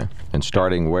 Okay. And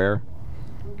starting where?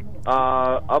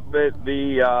 Up at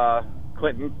the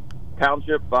Clinton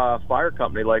Township Fire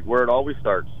Company, like where it always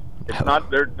starts. It's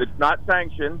not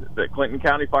sanctioned. The Clinton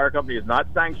County Fire Company is not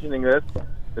sanctioning this.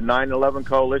 The 9/11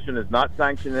 Coalition is not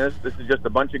sanctioning this. This is just a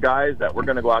bunch of guys that we're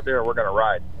going to go out there and we're going to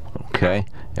ride. Okay.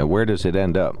 And where does it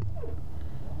end up?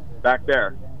 Back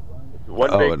there. One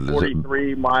big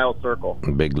 43-mile circle.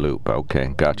 Big loop. Okay,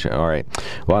 gotcha. All right.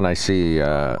 Well, and I see,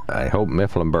 I hope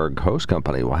Mifflinburg Host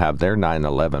Company will have their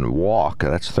 9/11 walk.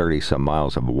 That's 30-some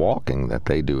miles of walking that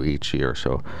they do each year.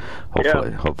 So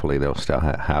hopefully they'll still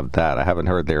have that. I haven't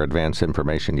heard their advance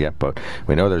information yet, but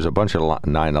we know there's a bunch of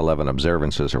 9/11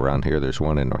 observances around here. There's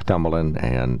one in Northumberland,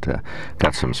 and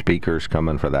got some speakers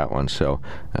coming for that one. So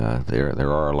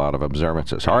there are a lot of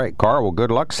observances. All right, Carl, well,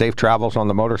 good luck. Safe travels on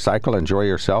the motorcycle. Enjoy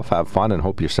yourself. Have fun. And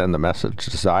hope you send the message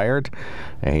desired,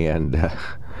 and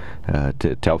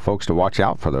to tell folks to watch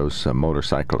out for those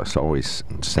motorcyclists. Always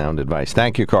sound advice.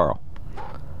 Thank you, Carl.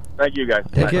 Thank you, guys.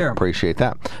 Take care. Appreciate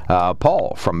that.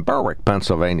 Paul from Berwick,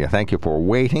 Pennsylvania. Thank you for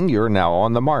waiting. You're now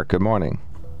on the mark. Good morning.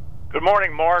 Good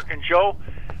morning, Mark and Joe.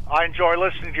 I enjoy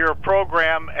listening to your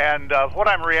program, and what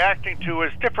I'm reacting to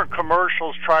is different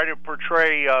commercials try to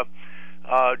portray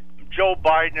Joe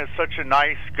Biden as such a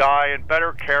nice guy and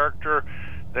better character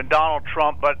than Donald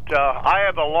Trump, but I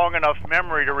have a long enough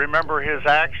memory to remember his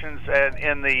actions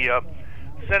in the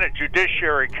Senate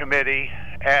Judiciary Committee,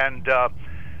 and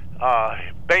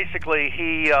basically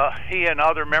he and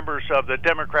other members of the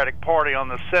Democratic Party on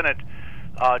the Senate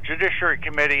Judiciary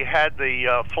Committee had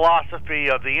the philosophy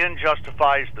of the end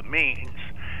justifies the means,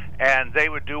 and they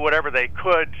would do whatever they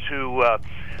could to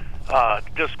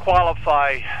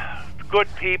disqualify good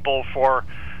people for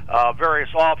various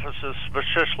offices,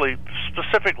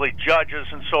 specifically judges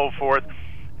and so forth.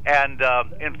 And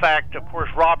in fact, of course,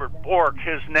 Robert Bork,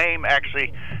 his name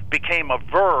actually became a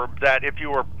verb that if you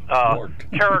were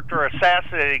character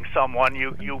assassinating someone,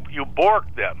 you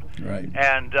borked them. Right.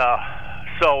 And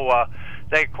so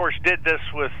they, of course, did this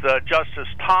with Justice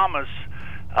Thomas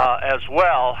as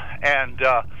well. And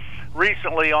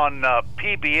recently on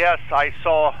PBS, I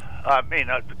saw, a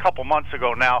couple months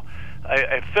ago now,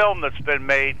 a film that's been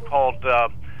made called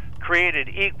Created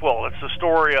Equal. It's the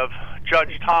story of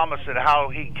Judge Thomas and how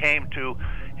he came to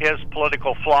his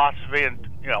political philosophy, and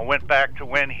went back to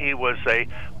when he was a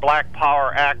Black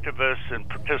Power activist and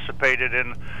participated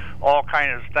in all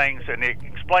kinds of things, and he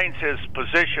explains his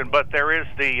position. But there is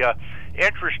the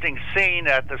interesting scene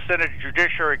at the Senate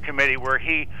Judiciary Committee where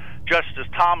Justice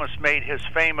Thomas, made his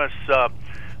famous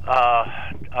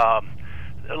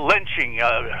lynching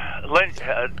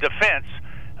defense,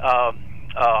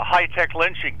 high-tech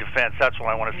lynching defense, that's what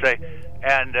I want to say.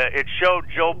 And it showed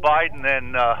Joe Biden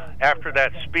then, after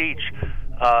that speech,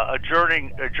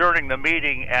 adjourning the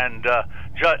meeting, and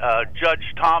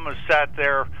Judge Thomas sat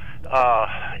there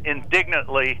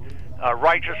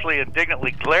righteously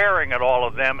indignantly glaring at all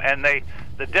of them, and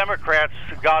the Democrats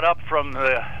got up from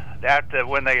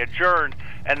when they adjourned,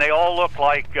 and they all looked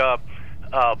like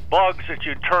bugs that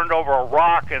you turned over a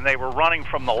rock and they were running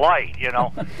from the light,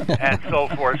 and so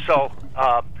forth. So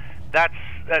that's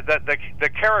the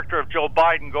character of Joe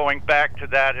Biden, going back to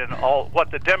that and all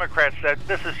what the Democrats said.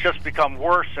 This has just become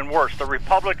worse and worse. The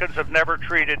Republicans have never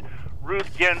treated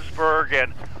Ruth Ginsburg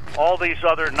and all these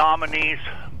other nominees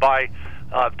by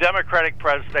Democratic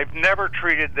presidents. They've never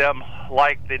treated them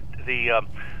like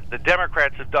the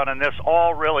Democrats have done, and this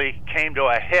all really came to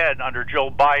a head under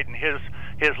Joe Biden.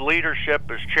 His leadership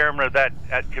as chairman of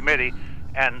that committee,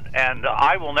 and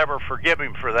I will never forgive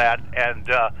him for that. And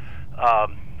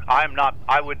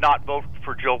I would not vote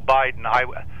for Joe Biden.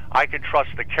 I can trust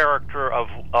the character of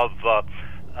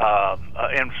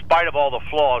in spite of all the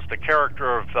flaws, the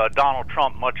character of Donald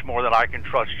Trump much more than I can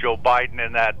trust Joe Biden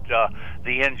in that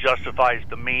the end justifies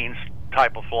the means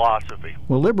type of philosophy.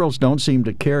 Well, liberals don't seem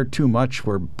to care too much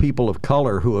for people of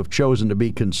color who have chosen to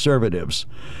be conservatives.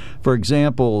 For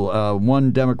example,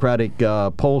 one Democratic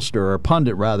pollster, or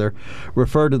pundit rather,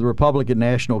 referred to the Republican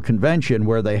National Convention,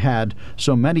 where they had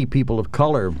so many people of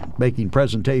color making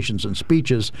presentations and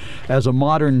speeches, as a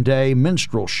modern-day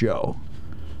minstrel show.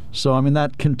 So, I mean,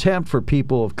 that contempt for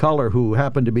people of color who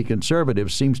happen to be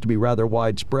conservative seems to be rather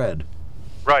widespread.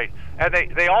 Right. And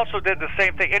they also did the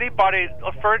same thing. Anybody,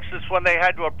 for instance, when they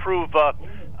had to approve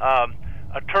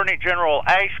Attorney General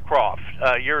Ashcroft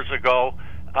years ago,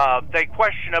 they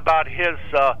questioned about his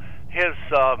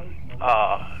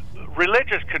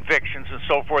religious convictions and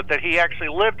so forth, that he actually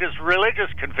lived his religious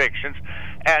convictions.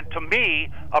 And to me,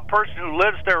 a person who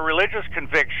lives their religious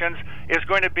convictions is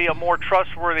going to be a more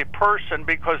trustworthy person,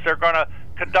 because they're going to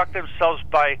conduct themselves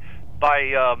by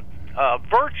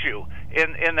virtue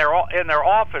in their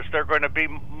office. They're going to be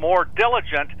more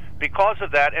diligent because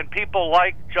of that. And people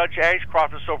like Judge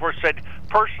Ashcroft and so forth said,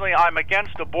 personally, I'm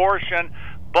against abortion,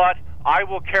 but I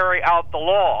will carry out the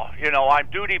law. You know, I'm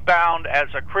duty bound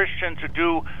as a Christian to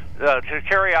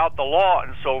carry out the law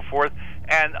and so forth.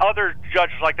 And other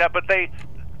judges like that, but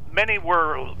many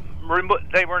were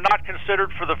not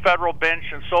considered for the federal bench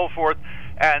and so forth.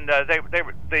 And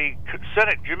the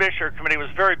Senate Judiciary Committee was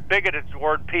very bigoted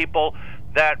toward people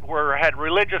that had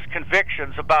religious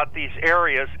convictions about these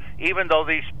areas, even though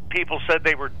these people said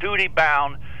they were duty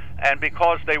bound, and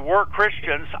because they were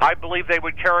Christians, I believe they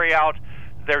would carry out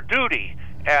their duty.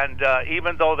 And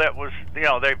even though that was, you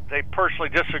know, they personally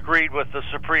disagreed with the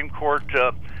Supreme Court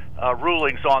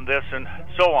rulings on this and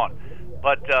so on.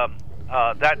 But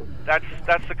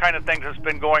that's the kind of thing that's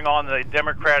been going on in the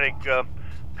Democratic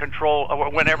control,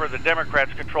 whenever the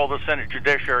Democrats control the Senate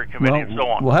Judiciary Committee and so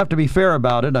on. We'll have to be fair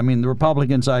about it. I mean, the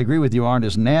Republicans, I agree with you, aren't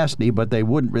as nasty, but they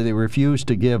refused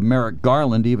to give Merrick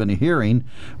Garland even a hearing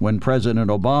when President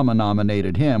Obama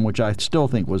nominated him, which I still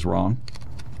think was wrong.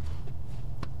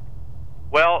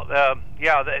 Well,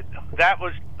 yeah, that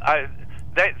was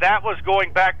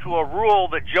going back to a rule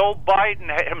that Joe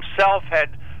Biden himself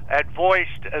had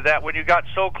voiced, that when you got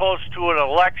so close to an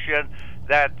election,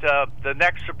 that the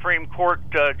next Supreme Court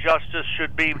justice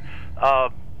should be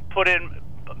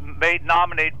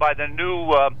nominated by the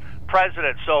new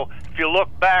president. So if you look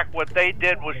back, what they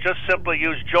did was just simply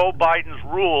use Joe Biden's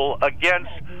rule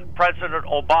against President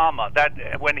Obama.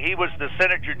 That when he was the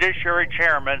Senate Judiciary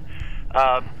Chairman,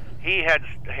 he had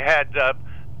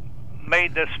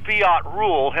made this fiat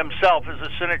rule himself as a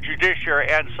Senate Judiciary,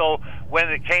 and so when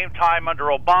it came time under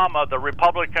Obama, the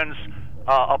Republicans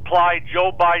applied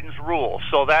Joe Biden's rule.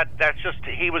 So that's just,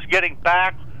 he was getting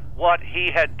back what he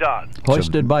had done.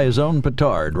 Hoisted by his own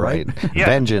petard, right? Yes.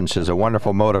 Vengeance is a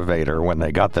wonderful motivator when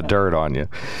they got the dirt on you.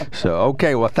 So,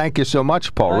 okay, well, thank you so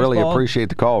much, Paul. Thanks, really Paul. Appreciate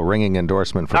the call. Ringing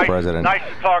endorsement for President. Nice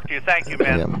to talk to you. Thank you,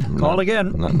 man. Yeah, Call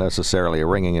again. Not necessarily a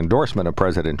ringing endorsement of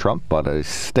President Trump, but a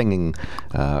stinging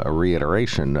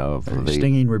reiteration of the...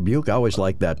 Stinging rebuke? I always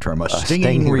like that term. A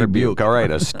stinging rebuke. All right,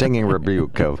 a stinging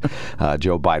rebuke of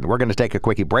Joe Biden. We're going to take a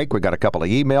quickie break. We've got a couple of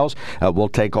emails. We'll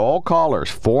take all callers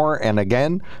for and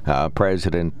again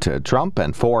President Trump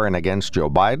and for and against Joe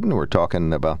Biden. We're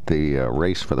talking about the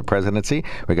race for the presidency.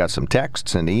 We got some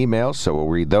texts and emails, so we'll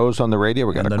read those on the radio.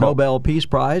 We got and the Nobel Peace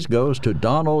Prize goes to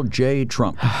Donald J.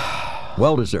 Trump.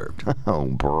 Well deserved. Oh,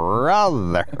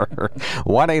 brother.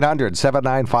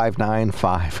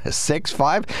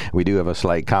 1-800-795-9565. We do have a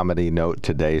slight comedy note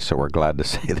today, so we're glad to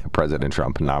say that President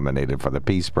Trump nominated for the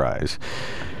Peace Prize.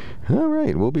 All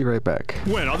right, we'll be right back.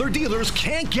 When other dealers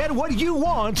can't get what you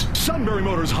want, Sunbury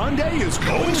Motors Hyundai is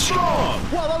going strong.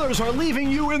 While others are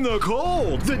leaving you in the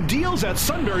cold, the deals at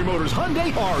Sunbury Motors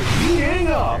Hyundai are heating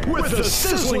up with the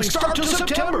sizzling start to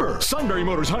September. Sunbury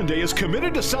Motors Hyundai is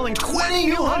committed to selling 20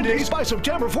 new Hyundais by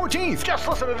September 14th. Just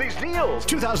listen to these deals.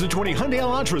 2020 Hyundai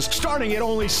Elantras starting at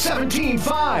only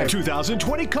 $17,500.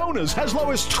 2020 Konas as low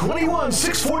as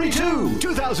 $21,642.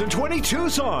 2020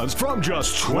 Tucsons from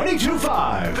just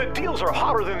 $22,500. The deals are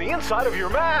hotter than the inside of your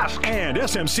mask. And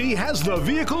SMC has the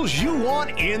vehicles you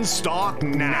want in stock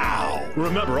now.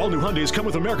 Remember, all new Hyundais come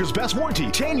with America's best warranty.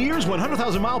 10 years,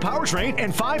 100,000-mile powertrain,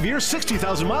 and 5 years,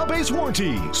 60,000-mile base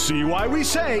warranty. See why we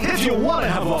say, if you want to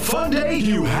have a fun day,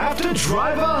 you have to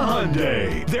drive a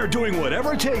Hyundai. They're doing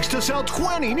whatever it takes to sell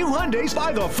 20 new Hyundais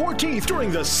by the 14th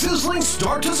during the sizzling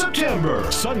start to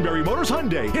September. Sunbury Motors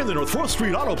Hyundai in the North 4th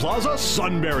Street Auto Plaza,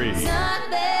 Sunbury.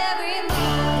 Sunbury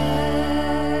Motors.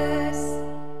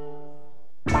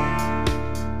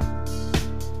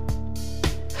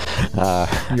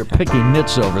 You're picking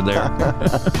nits over there.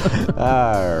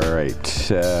 All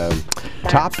right.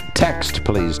 Top text,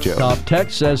 please, Joe. Top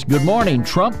text says, good morning.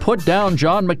 Trump put down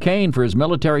John McCain for his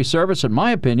military service. In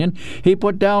my opinion, he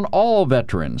put down all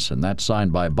veterans. And that's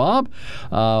signed by Bob.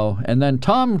 And then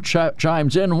Tom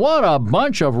chimes in, what a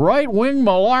bunch of right-wing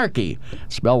malarkey.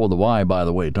 Spelled with a Y, by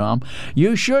the way, Tom.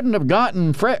 You should have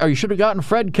gotten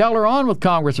Fred Keller on with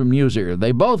Congressman Musier.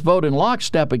 They both vote in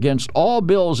lockstep against all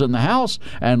bills in the House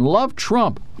and love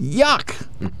Trump. Yuck!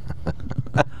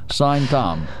 Signed,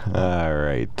 Tom. All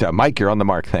right. Mike, you're on the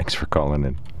mark. Thanks for calling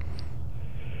in.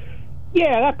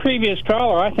 Yeah, that previous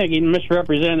caller, I think he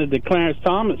misrepresented the Clarence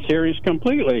Thomas series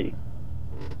completely.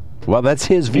 Well, that's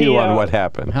his view on what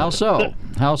happened. How so?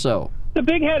 How so? The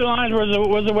big headlines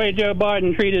was the way Joe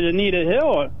Biden treated Anita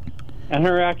Hill and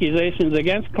her accusations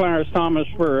against Clarence Thomas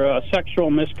for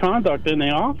sexual misconduct in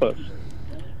the office.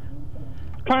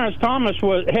 Clarence Thomas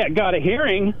got a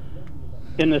hearing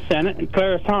in the Senate, and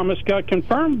Clarence Thomas got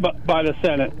confirmed by the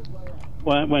Senate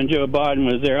when Joe Biden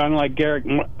was there, unlike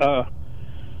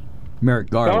Merrick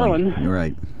Garland.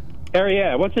 Right.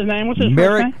 Yeah, what's his name? What's his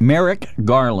first name? Merrick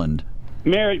Garland.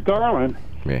 Merrick Garland.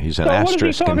 Yeah, he's an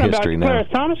asterisk in history now. Clarence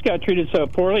Thomas got treated so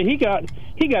poorly. He got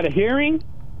a hearing,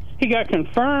 he got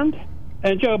confirmed,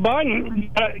 and Joe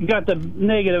Biden got the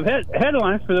negative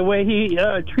headlines for the way he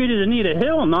treated Anita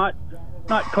Hill, not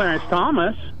Clarence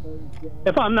Thomas,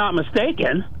 if I'm not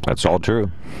mistaken. That's all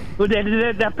true. Well,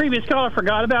 that previous caller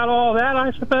forgot about all that,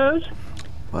 I suppose?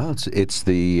 Well, it's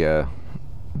the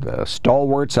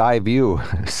stalwart's eye view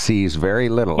sees very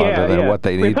little other than what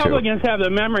they need to. Republicans have the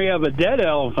memory of a dead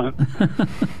elephant,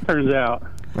 turns out.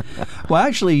 Well,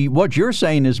 actually, what you're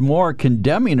saying is more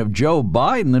condemning of Joe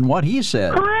Biden than what he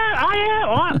said. Correct.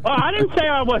 I didn't say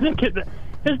I wasn't.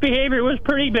 His behavior was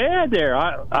pretty bad there.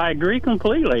 I agree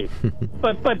completely.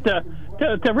 but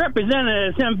to represent it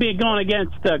as him being going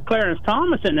against Clarence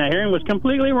Thomas in that hearing was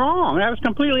completely wrong. That was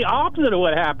completely opposite of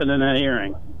what happened in that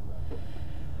hearing.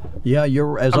 Yeah,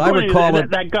 I recall it.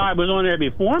 That guy was on there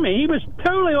before me. He was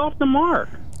totally off the mark.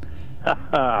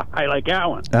 I like that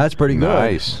one. That's pretty good.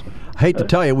 Nice. I hate to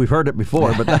tell you, we've heard it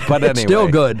before, but it's anyway. Still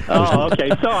good. Oh, okay.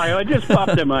 Sorry, it just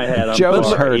popped in my head.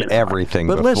 Joe's heard everything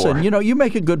But before. listen, you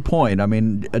make a good point. I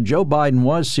mean, Joe Biden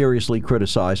was seriously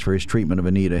criticized for his treatment of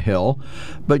Anita Hill.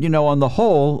 But, on the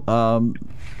whole,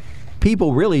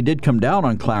 people really did come down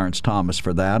on Clarence Thomas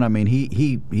for that. I mean,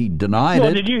 he denied it.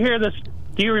 Well, did you hear this?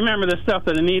 Do you remember the stuff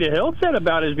that Anita Hill said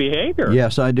about his behavior?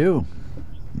 Yes, I do.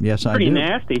 Pretty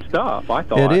nasty stuff, I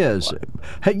thought. It is.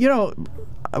 Hey,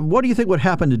 what do you think would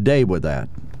happen today with that?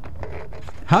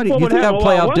 How do you think that would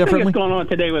play out differently? What's going on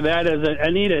today with that is that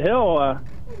Anita Hill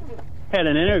had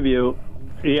an interview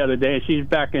the other day. She's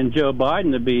backing Joe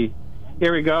Biden to be,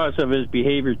 irregardless of his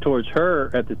behavior towards her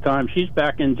at the time, she's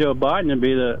backing Joe Biden to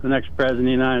be the next president of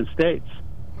the United States.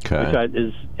 Okay. Which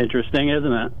is interesting,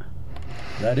 isn't it?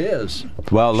 That is.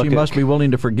 Well, she must be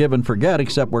willing to forgive and forget,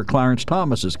 except where Clarence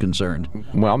Thomas is concerned.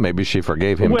 Well, maybe she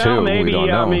forgave him too. Well, maybe. We don't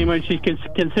know. I mean, when she's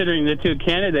considering the two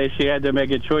candidates, she had to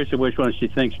make a choice of which one she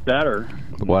thinks better.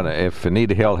 Well, if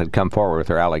Anita Hill had come forward with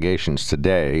her allegations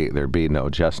today, there'd be no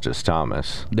Justice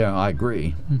Thomas. Yeah, I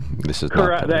agree. This is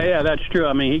correct. Not yeah, that's true.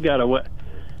 I mean, he got away.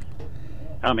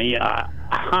 I mean,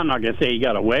 I'm not going to say he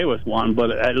got away with one, but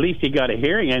at least he got a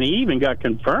hearing, and he even got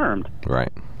confirmed.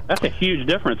 Right. That's a huge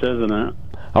difference, isn't it?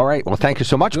 All right. Well, thank you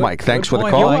so much, Mike. Thanks for the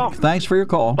point, call. Mike. Thanks for your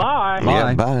call. Bye.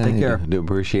 Yeah, bye. Take care. Do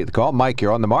appreciate the call. Mike,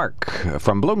 you're on the mark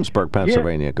from Bloomsburg,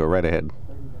 Pennsylvania. Yeah. Go right ahead.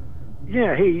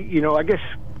 Yeah. Hey, I guess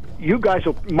you guys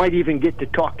might even get to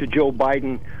talk to Joe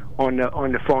Biden on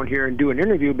the phone here and do an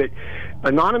interview, but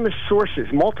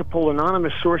multiple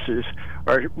anonymous sources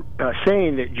are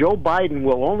saying that Joe Biden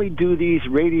will only do these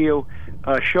radio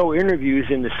show interviews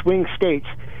in the swing states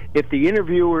if the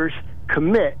interviewers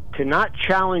commit to not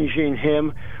challenging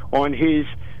him on his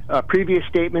previous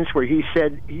statements where he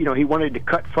said, he wanted to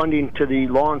cut funding to the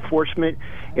law enforcement,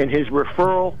 and his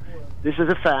referral, this is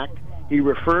a fact, he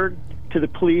referred to the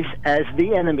police as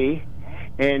the enemy,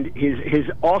 and his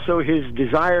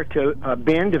desire to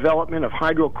ban development of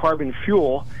hydrocarbon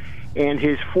fuel, and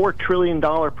his $4 trillion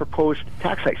proposed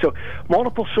tax hike. So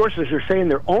multiple sources are saying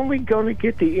they're only going to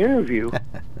get the interview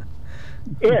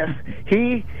if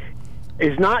he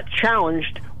is not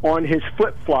challenged on his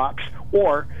flip-flops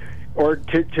or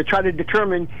to try to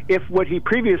determine if what he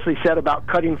previously said about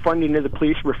cutting funding to the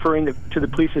police, referring to the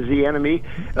police as the enemy,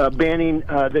 banning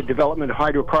the development of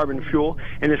hydrocarbon fuel,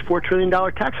 and his $4 trillion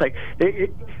tax hike.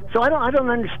 So I don't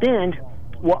understand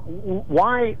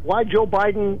why Joe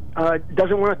Biden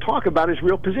doesn't want to talk about his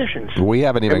real positions. We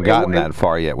haven't even gotten that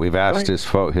far yet. We've asked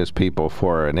his people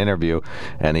for an interview,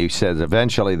 and he says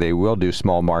eventually they will do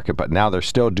small market, but now they're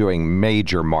still doing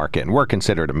major market, and we're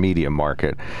considered a medium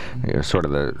market, sort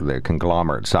of the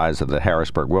conglomerate size of the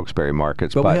Harrisburg-Wilkes-Barre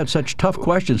markets. But we had such tough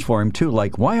questions for him too,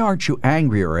 like why aren't you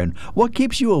angrier, and what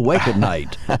keeps you awake at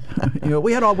night?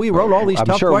 We wrote all these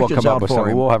tough questions out for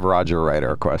him. We'll have Roger write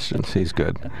our questions. He's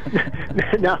good.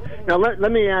 Now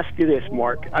let me ask you this,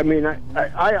 Mark. I mean,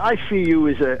 I see you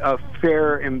as a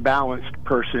fair and balanced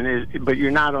person, but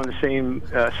you're not on the same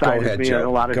side as me on a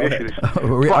lot of issues.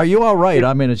 Are you all right?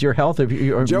 I mean, is your health?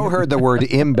 Joe heard the word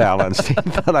imbalanced. He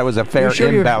thought I was a fair,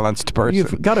 imbalanced person.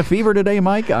 You've got a fever today,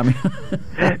 Mike? I mean,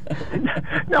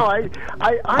 no,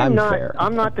 I'm not. Fair.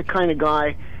 I'm not the kind of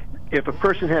guy. If a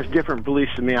person has different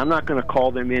beliefs than me, I'm not going to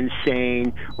call them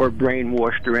insane or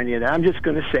brainwashed or any of that. I'm just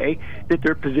going to say that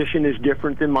their position is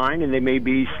different than mine, and they may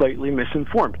be slightly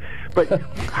misinformed. But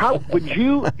how would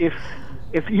you, if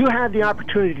you had the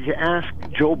opportunity to ask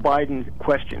Joe Biden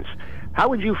questions, how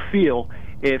would you feel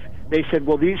if they said,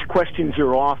 "Well, these questions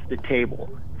are off the table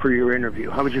for your interview"?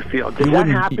 How would you feel? Does that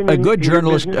happen? A good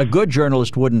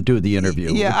journalist wouldn't do the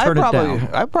interview. Yeah,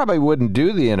 I probably wouldn't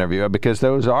do the interview because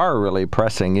those are really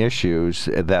pressing issues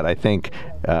that I think,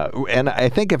 and I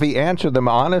think if he answered them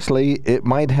honestly, it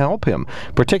might help him.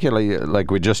 Particularly, like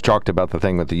we just talked about the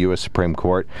thing with the U.S. Supreme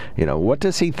Court. What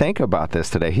does he think about this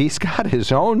today? He's got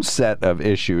his own set of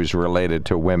issues related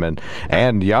to women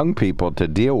and young people to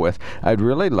deal with. I'd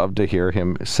really love to hear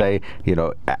him say,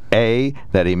 A,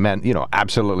 that he meant,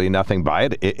 absolutely nothing by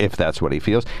it, if that's what he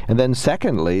feels. And then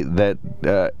secondly, that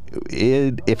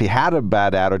if he had a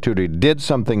bad attitude, or he did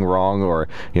something wrong, or,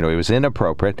 he was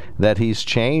inappropriate, that he's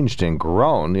changed and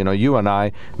grown. You and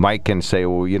I, Mike, can say,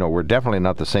 well, we're definitely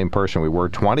not the same person we were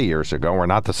 20 years ago. We're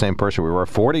not the same person we were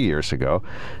 40 years ago.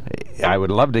 I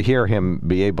would love to hear him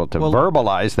be able to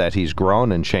verbalize that he's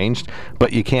grown and changed,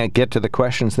 but you can't get to the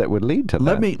questions that would lead to that.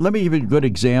 Let me give you a good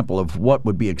example of what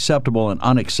would be acceptable and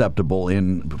unacceptable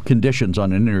in conditions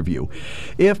on an interview.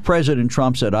 If President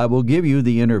Trump said, "I will give you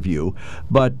the interview,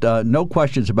 but no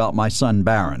questions about my son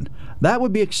Barron," that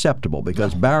would be acceptable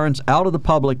because Barron's out of the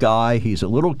public eye. He's a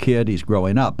little kid. He's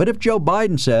growing up. But if Joe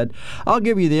Biden said, "I'll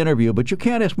give you the interview, but you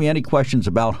can't ask me any questions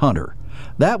about Hunter,"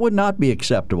 that would not be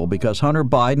acceptable because Hunter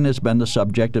Biden has been the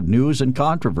subject of news and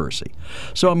controversy.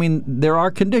 So, there are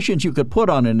conditions you could put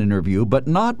on an interview, but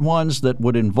not ones that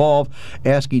would involve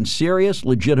asking serious,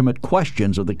 legitimate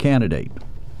questions of the candidate.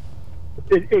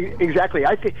 Exactly.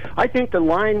 I think the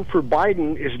line for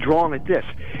Biden is drawn at this.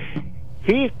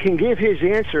 He can give his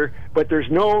answer, but there's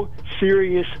no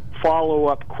serious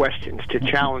follow-up questions to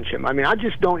challenge him. I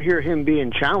just don't hear him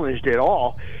being challenged at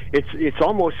all. It's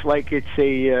almost like it's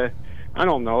a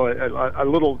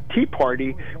little tea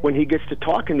party when he gets to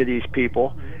talking to these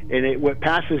people, and what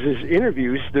passes his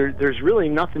interviews, there's really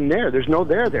nothing there. There's no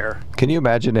there. Can you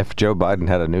imagine if Joe Biden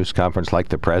had a news conference like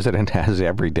the president has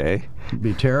every day? It'd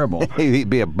be terrible. He'd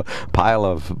be a pile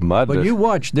of mud. But you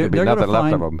watch, they're going to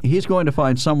find, he's going to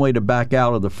find some way to back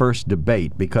out of the first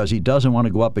debate because he doesn't want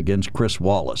to go up against Chris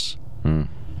Wallace.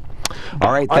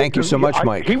 All right, thank you so much,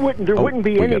 Mike. There wouldn't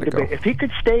be any debate. If he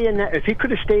could stay in that, if he could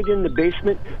have stayed in the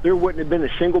basement, there wouldn't have been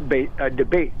a single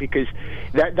debate because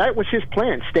that was his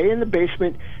plan. Stay in the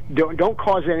basement, don't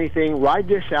cause anything, ride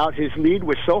this out. His lead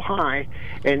was so high,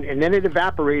 and then it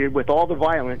evaporated with all the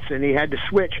violence, and he had to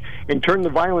switch and turn the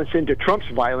violence into Trump's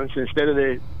violence instead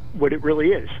of what it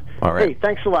really is. All right. Hey,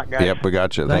 thanks a lot, guys. Yep, we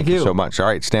got you. Thank you so much. All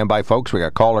right, stand by, folks. We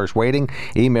got callers waiting,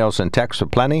 emails and texts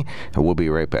aplenty, and we'll be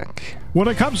right back. When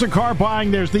it comes to car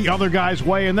buying, there's the other guy's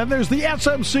way, and then there's the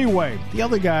SMC way. The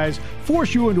other guys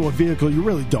force you into a vehicle you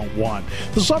really don't want.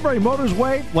 The Sunbury Motors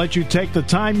way lets you take the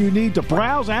time you need to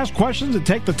browse, ask questions, and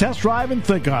take the test drive and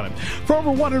think on it. For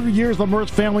over 100 years, the Mertz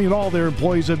family and all their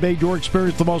employees have made your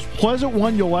experience the most pleasant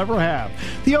one you'll ever have.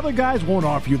 The other guys won't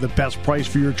offer you the best price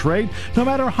for your trade, no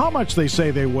matter how much they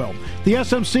say they will. The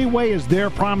SMC way is their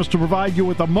promise to provide you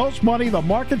with the most money the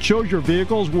market shows your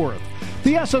vehicle is worth.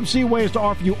 The SMC way is to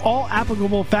offer you all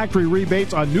applicable factory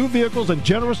rebates on new vehicles and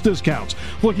generous discounts.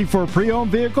 Looking for a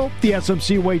pre-owned vehicle? The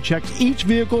SMC way checks each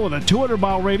vehicle in a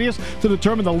 200-mile radius to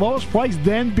determine the lowest price,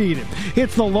 then beat it.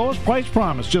 It's the lowest price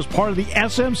promise, just part of the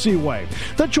SMC way.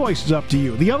 The choice is up to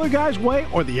you, the other guy's way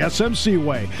or the SMC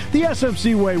way. The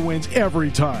SMC way wins every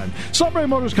time. Sunbury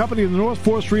Motors Company in the North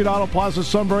 4th Street Auto Plaza,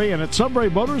 Sunbury, and at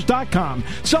sunburymotors.com.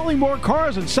 Selling more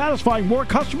cars and satisfying more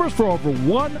customers for over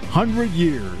 100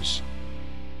 years.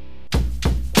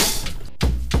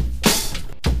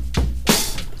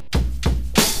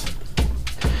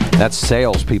 That's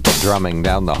salespeople drumming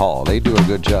down the hall. They do a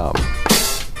good job.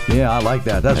 Yeah, I like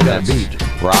that. That's got a beat.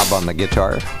 Rob on the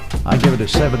guitar. I give it a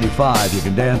 75. You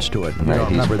can dance to it. You Right,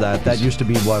 don't remember that? That used to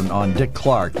be one on Dick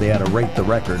Clark. They had to rate the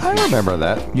record. I remember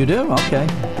that. You do? Okay.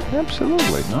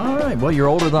 Absolutely. All right. Well, you're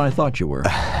older than I thought you were.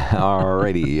 All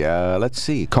righty. Let's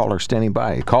see. Callers standing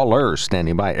by.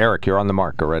 Eric, you're on the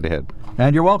mark. Go right ahead.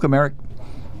 And you're welcome, Eric.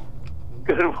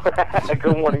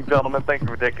 Good morning, gentlemen. Thank you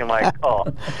for taking my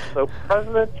call. So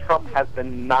President Trump has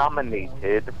been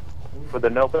nominated for the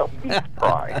Nobel Peace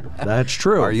Prize. That's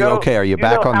true. Are you okay? Are you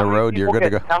back on the road? You're good to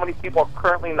go? How many people are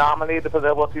currently nominated for the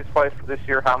Nobel Peace Prize for this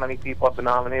year? How many people have been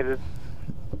nominated?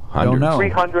 Don't know.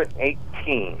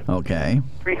 318. Okay.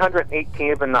 318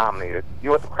 have been nominated. You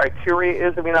know what the criteria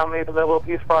is to be nominated for the Nobel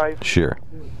Peace Prize? Sure.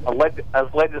 A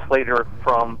legislator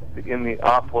in the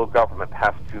Oslo government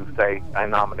has to say, I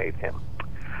nominate him.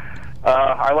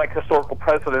 I like historical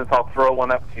precedents. I'll throw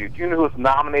one up to you. Do you know who was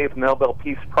nominated for the Nobel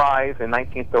Peace Prize in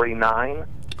 1939?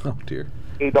 Oh, dear.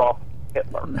 Adolf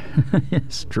Hitler.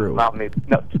 It's true. Nominated.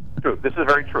 No, it's true. This is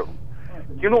very true.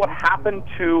 Do you know what happened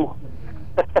to...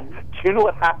 Do you know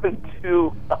what happened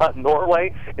to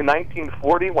Norway in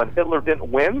 1940 when Hitler didn't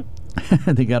win?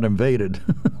 They got invaded.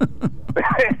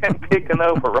 And taken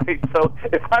over, right? So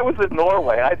if I was in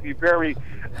Norway, I'd be very,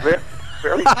 very,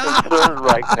 very concerned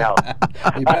right now.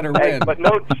 You better win. But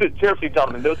no, seriously,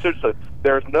 gentlemen, no, seriously,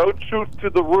 there's no truth to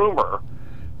the rumor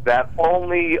that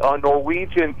only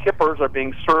Norwegian kippers are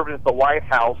being served at the White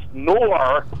House,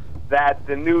 nor that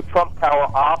the new Trump Tower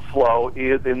Oslo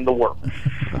is in the works.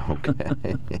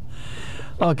 Okay.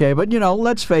 Okay, but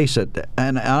let's face it,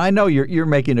 and I know you're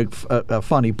making a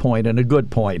funny point and a good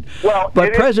point. Well, but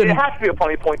it has to be a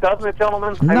funny point, doesn't it,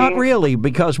 gentlemen? Not really,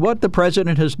 because what the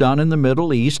president has done in the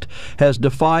Middle East has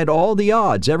defied all the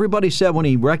odds. Everybody said when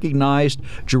he recognized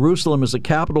Jerusalem as the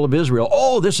capital of Israel,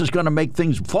 oh, this is going to make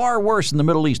things far worse in the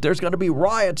Middle East. There's going to be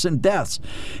riots and deaths.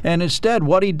 And instead,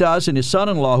 what he does, and his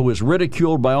son-in-law, who is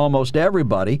ridiculed by almost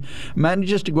everybody,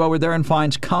 manages to go over there and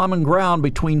finds common ground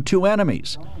between two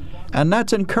enemies. And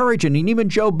that's encouraging. And even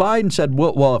Joe Biden said,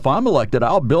 well, if I'm elected,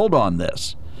 I'll build on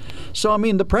this. So, I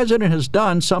mean, the president has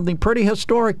done something pretty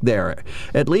historic there,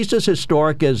 at least as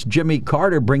historic as Jimmy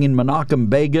Carter bringing Menachem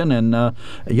Begin and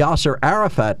Yasser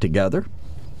Arafat together.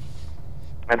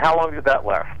 And how long did that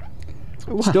last?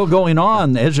 Still going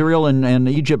on. Israel and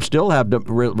Egypt still have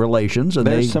relations. And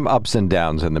there's some ups and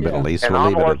downs in the Middle East. And we'll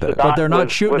leave it at that. But they're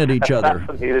not shooting at each other.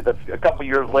 A couple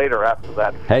years later after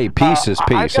that. Hey, peace is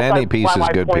peace. Any peace is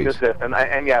good peace. My point is this,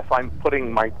 and yes, I'm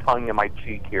putting my tongue in my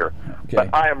cheek here,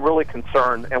 but I am really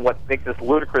concerned, and what makes this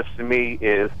ludicrous to me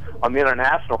is on the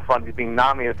international front, he's being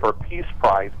nominated for a peace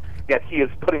prize, yet he is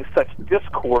putting such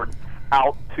discord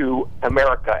out to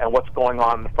America and what's going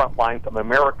on in the front lines of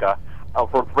America.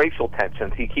 For racial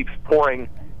tensions, he keeps pouring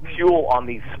fuel on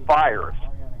these fires.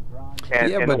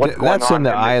 And but what's that's going in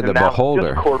the on, eye of the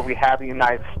beholder. Discord we have in the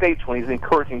United States when he's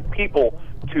encouraging people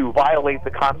to violate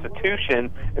the Constitution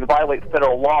and violate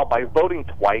federal law by voting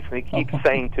twice, and he keeps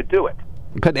saying to do it.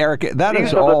 But Eric, that These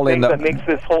is are all the in things the. that makes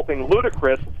this whole thing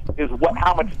ludicrous is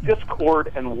how much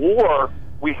discord and war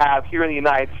we have here in the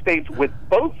United States, with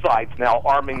both sides now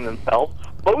arming themselves,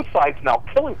 both sides now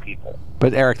killing people.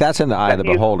 But Eric, that's in the eye of the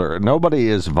beholder. Nobody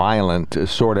is violent,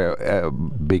 sort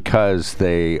of, because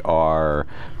they are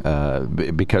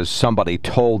because somebody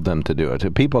told them to do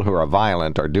it. People who are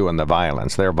violent are doing the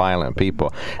violence. They're violent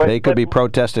people. They could be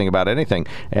protesting about anything.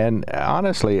 And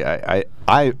honestly,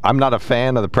 I'm not a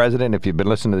fan of the president. If you've been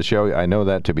listening to the show, I know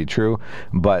that to be true.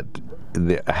 But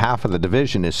half of the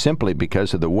division is simply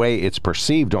because of the way it's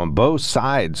perceived on both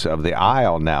sides of the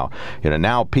aisle now.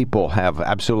 Now people have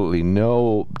absolutely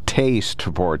no taste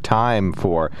for time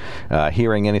for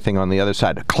hearing anything on the other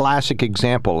side. A classic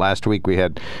example, last week we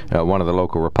had one of the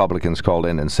local Republicans called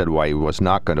in and said why he was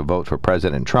not going to vote for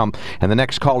President Trump, and the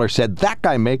next caller said, that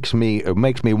guy makes me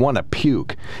want to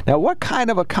puke. Now, what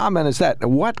kind of a comment is that?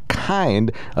 What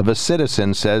kind of a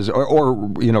citizen says, or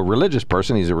religious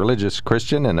person, he's a religious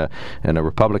Christian and a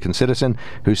Republican citizen,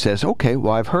 who says, okay,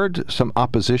 well, I've heard some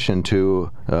opposition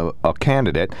to a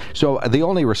candidate, so the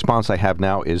only response I have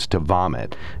now is to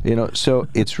vomit. So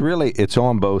it's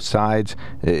on both sides.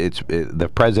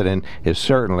 The president is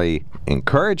certainly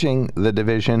encouraging the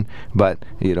division, but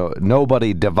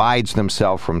nobody divides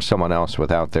themselves from someone else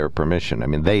without their permission. I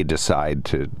mean, they decide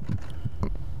to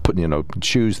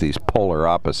choose these polar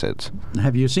opposites.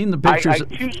 Have you seen the pictures?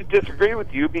 I choose to disagree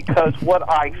with you because what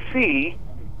I see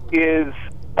is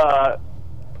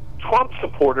Trump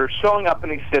supporters showing up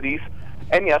in these cities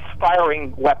and, yes,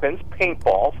 firing weapons,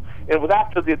 paintballs. And it was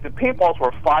after the paintballs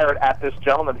were fired at this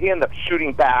gentleman, he ended up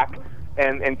shooting back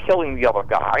and killing the other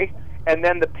guy. And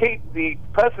then the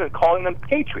president calling them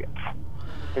patriots.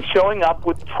 and showing up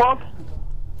with Trump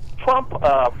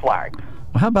flags.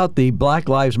 How about the Black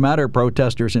Lives Matter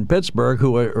protesters in Pittsburgh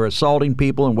who are assaulting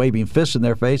people and waving fists in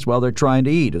their face while they're trying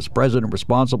to eat? Is the president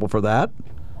responsible for that?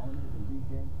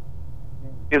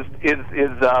 Is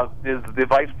the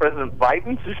Vice President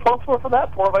Biden responsible for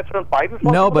that? Former Vice President Biden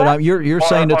responsible No, but for that? you're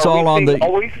saying it's all on the...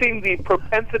 Are we seeing the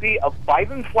propensity of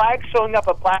Biden's flag showing up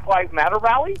at Black Lives Matter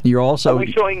rallies? You're also... Are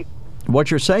we showing...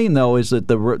 What you're saying, though, is that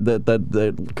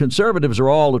the conservatives are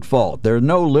all at fault. There are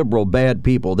no liberal bad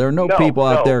people. There are no people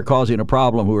out there causing a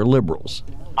problem who are liberals.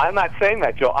 I'm not saying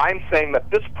that, Joe. I'm saying that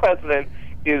this president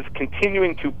is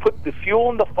continuing to put the fuel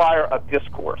in the fire of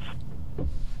discourse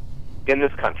in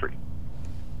this country.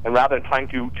 And rather than trying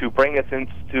to bring us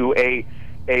into a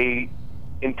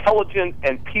intelligent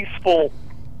and peaceful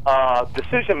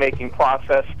decision-making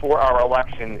process for our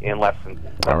election in less than...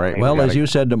 All right. Well, as you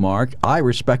said to Mark, I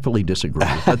respectfully disagree.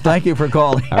 But thank you for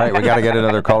calling. All right, we got to get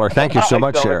another caller. Thank you so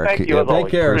much, Eric. Thank you. Take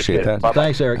care. Appreciate that. Bye-bye.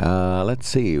 Thanks, Eric. Let's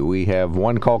see. We have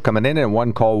one call coming in and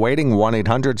one call waiting.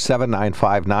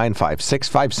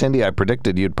 1-800-795-9565. Cindy, I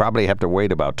predicted you'd probably have to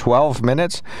wait about 12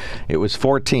 minutes. It was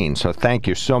 14. So thank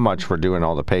you so much for doing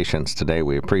all the patience today.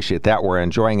 We appreciate that. We're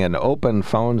enjoying an Open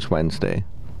Phones Wednesday.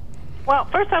 Well,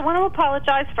 first I want to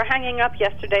apologize for hanging up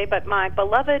yesterday, but my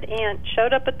beloved aunt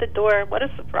showed up at the door. What a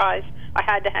surprise. I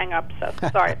had to hang up, so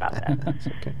sorry about that. That's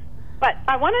okay. But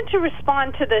I wanted to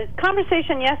respond to the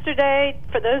conversation yesterday,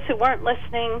 for those who weren't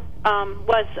listening,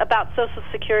 was about Social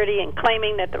Security and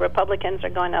claiming that the Republicans are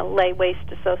going to lay waste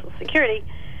to Social Security.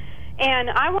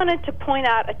 And I wanted to point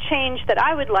out a change that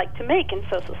I would like to make in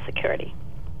Social Security.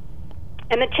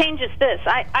 And the change is this.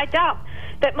 I doubt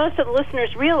that most of the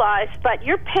listeners realize, but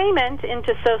your payment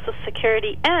into Social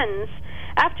Security ends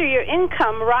after your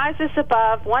income rises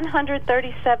above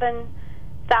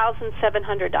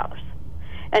 $137,700.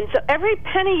 And so every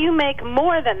penny you make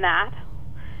more than that,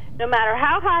 no matter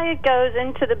how high it goes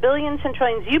into the billions and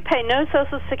trillions, you pay no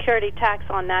Social Security tax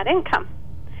on that income.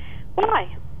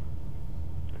 Why?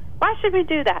 Why should we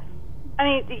do that? I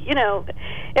mean, you know,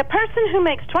 a person who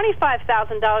makes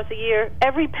 $25,000 a year,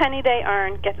 every penny they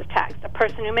earn gets taxed. A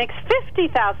person who makes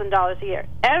 $50,000 a year,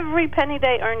 every penny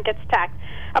they earn gets taxed.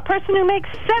 A person who makes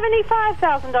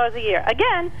 $75,000 a year,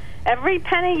 again, every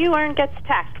penny you earn gets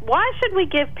taxed. Why should we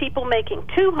give people making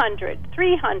 $200,000,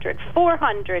 $300,000,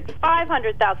 $400,000,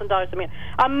 $500,000 a year,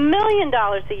 $1 million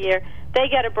a year, they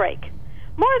get a break?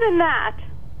 More than that,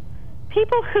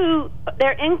 people who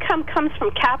their income comes from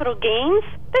capital gains,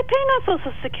 they pay no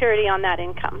Social Security on that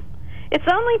income. It's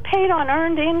only paid on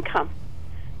earned income.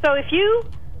 So if you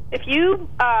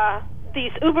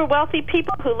these uber wealthy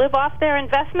people who live off their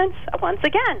investments, once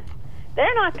again,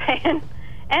 they're not paying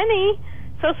any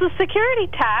Social Security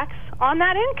tax on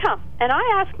that income. And I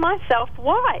ask myself,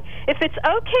 why? If it's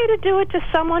okay to do it to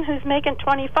someone who's making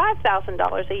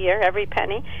 $25,000 a year, every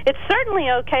penny, it's certainly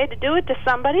okay to do it to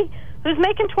somebody who's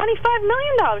making $25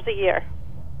 million a year.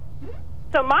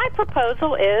 So my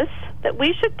proposal is that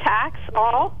we should tax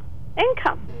all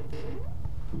income.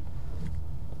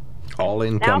 All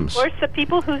incomes. Now, of course, the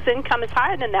people whose income is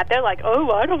higher than that, they're like,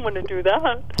 oh, I don't want to do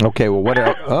that. Okay, well, what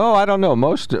else? Oh, I don't know.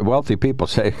 Most wealthy people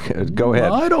say, go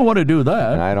ahead. I don't want to do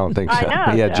that. I don't think so.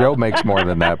 I know, yeah, Joe makes more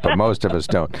than that, but most of us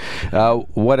don't.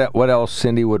 What else,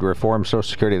 Cindy, would reform Social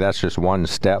Security? That's just one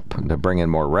step to bring in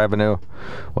more revenue.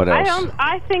 What else?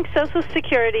 I think Social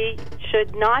Security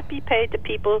should not be paid to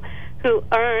people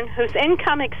whose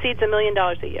income exceeds $1 million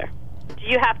a year. Do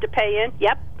you have to pay in?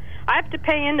 Yep. I have to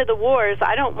pay into the wars.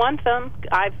 I don't want them.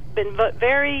 I've been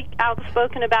very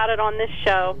outspoken about it on this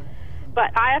show.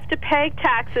 But I have to pay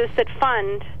taxes that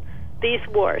fund these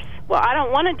wars. Well, I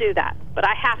don't want to do that, but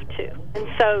I have to. And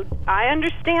so I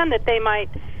understand that they might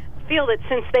feel that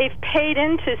since they've paid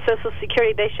into Social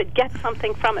Security, they should get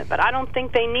something from it. But I don't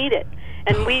think they need it.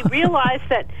 And we realize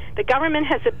that the government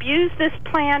has abused this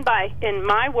plan by, in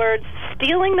my words,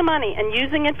 stealing the money and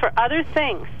using it for other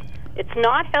things. It's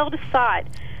not held aside.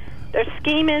 Their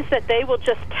scheme is that they will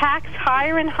just tax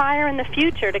higher and higher in the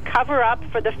future to cover up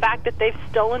for the fact that they've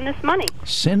stolen this money.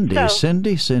 Cindy, I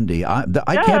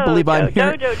can't believe I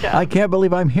can't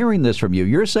believe I'm hearing this from you.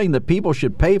 You're saying that people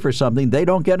should pay for something they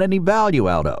don't get any value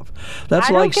out of. That's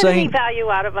I like don't get saying any value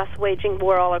out of us waging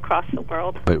war all across the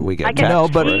world. But we get I get no,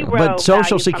 but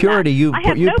Social Security, I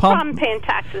have no problem paying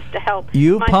taxes to help.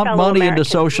 You my pump fellow money Americans.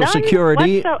 into Social None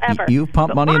Security. whatsoever. You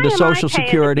pump money into Social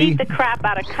Security. To beat the crap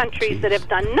out of countries that have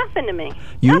done nothing happened to me.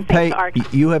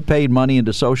 You have paid money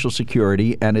into Social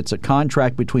Security, and it's a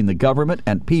contract between the government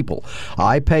and people.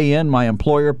 I pay in, my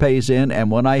employer pays in,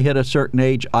 and when I hit a certain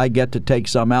age, I get to take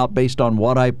some out based on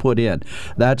what I put in.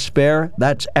 That's fair.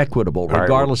 That's equitable,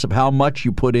 regardless of how much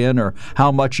you put in or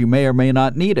how much you may or may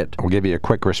not need it. We'll give you a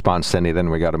quick response, Cindy, then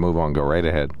we got to move on. Go right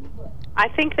ahead. I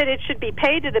think that it should be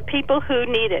paid to the people who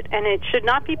need it, and it should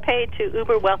not be paid to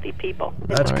uber wealthy people.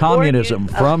 That's communism.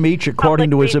 From each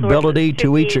according to his ability,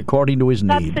 to each according to his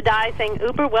need. Subsidizing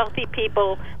uber wealthy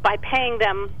people by paying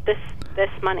them this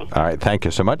money. All right, thank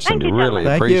you so much, Cindy. Really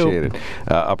appreciate it.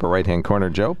 Upper right-hand corner,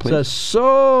 Joe, please. Says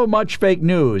so much fake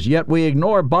news, yet we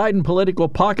ignore Biden political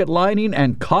pocket lining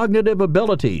and cognitive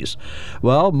abilities.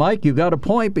 Well, Mike, you got a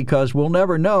point, because we'll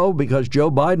never know, because Joe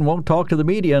Biden won't talk to the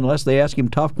media unless they ask him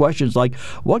tough questions like,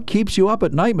 what keeps you up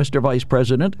at night, Mr. Vice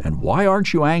President, and why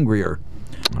aren't you angrier?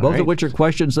 Both of which are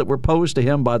questions that were posed to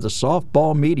him by the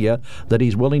softball media that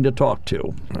he's willing to talk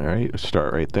to. All right,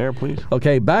 start right there, please.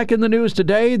 Okay, back in the news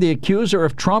today, the accuser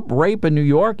of Trump rape in New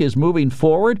York is moving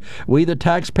forward. We, the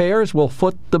taxpayers, will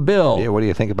foot the bill. Yeah, what do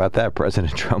you think about that?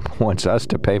 President Trump wants us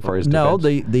to pay for his defense?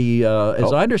 No,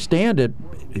 as I understand it,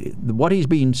 what he's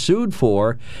being sued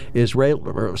for is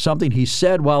something he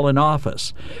said while in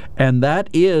office. And that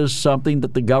is something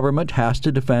that the government has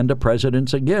to defend a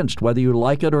president against, whether you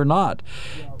like it or not.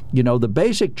 You know, the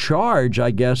basic charge,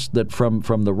 I guess, that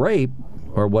from the rape,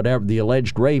 or whatever, the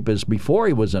alleged rape, is before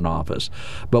he was in office.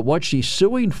 But what she's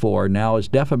suing for now is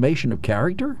defamation of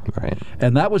character. Right.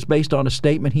 And that was based on a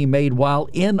statement he made while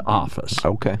in office.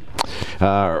 Okay.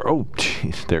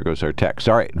 Geez, there goes our text.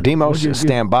 All right, Demos,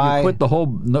 stand by. You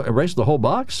erased the whole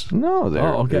box? No,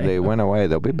 they went away.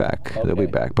 They'll be back. Okay. They'll be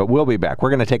back. But we'll be back. We're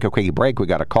going to take a quick break. We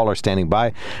got a caller standing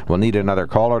by. We'll need another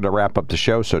caller to wrap up the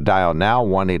show, so dial now,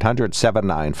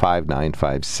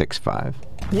 1-800-795-9565.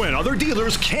 When other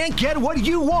dealers can't get what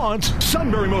you want,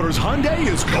 Sunbury Motors Hyundai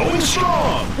is going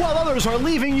strong. While others are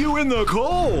leaving you in the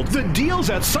cold, the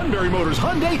deals at Sunbury Motors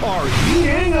Hyundai are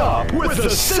heating up with the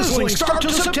sizzling start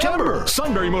to September.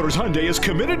 Sunbury Motors Hyundai is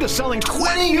committed to selling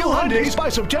 20 new Hyundais by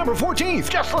September 14th.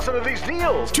 Just listen to these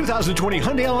deals. 2020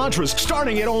 Hyundai Elantras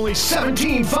starting at only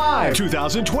 $17,500.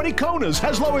 2020 Konas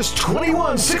as low as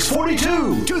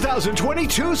 $21,642. 2020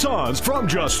 Tucsons from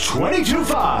just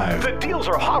 $22,500. The deals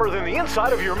are hotter than the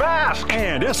inside of your mask.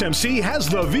 And SMC has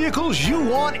the vehicles you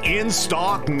want in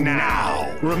stock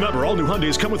now. Remember, all new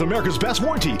Hyundais come with America's best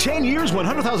warranty. 10 years,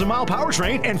 100,000-mile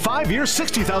powertrain, and 5 years,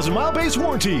 60,000-mile base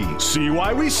warranty. See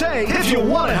why we say, if you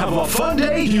want to have a fun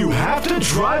day, you have to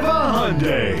drive a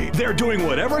Hyundai. They're doing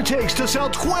whatever it takes to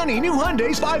sell 20 new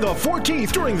Hyundais by the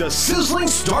 14th during the sizzling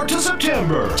start to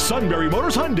September. Sunbury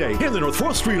Motors Hyundai in the North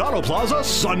 4th Street Auto Plaza,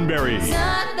 Sunbury.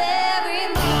 Sunbury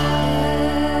Motors.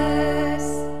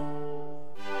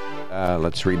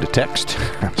 Let's read the text.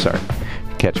 I'm sorry.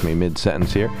 Catch me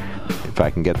mid-sentence here. If I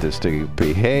can get this to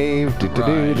behave.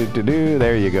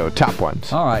 There you go. Top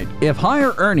ones. All right. If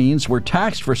higher earnings were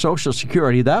taxed for Social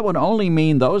Security, that would only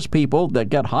mean those people that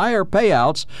get higher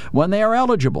payouts when they are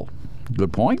eligible.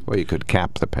 Good point. Well, you could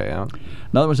cap the payout.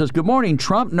 Another one says, good morning.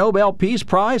 Trump Nobel Peace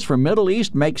Prize for Middle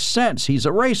East makes sense. He's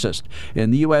a racist.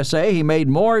 In the USA, he made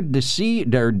more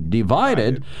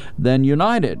divided than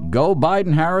united. Go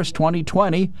Biden-Harris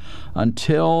 2020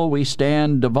 until we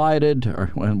stand divided. Or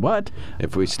what?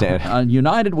 If we stand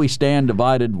united, we stand.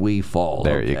 Divided, we fall.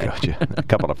 There you go. A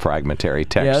couple of fragmentary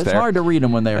texts there. Yeah, it's hard to read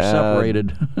them when they're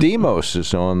separated. Demos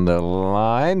is on the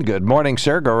line. Good morning,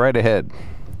 sir. Go right ahead.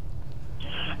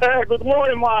 Good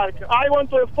morning, Mark. I want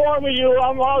to inform you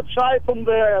I'm outside from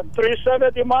the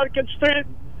 370 Market Street.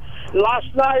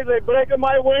 Last night they broke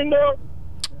my window,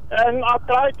 and I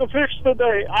tried to fix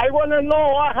today. I want to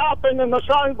know what happened in the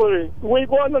Sunbury. We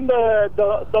won in the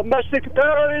domestic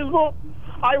terrorism.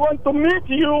 I want to meet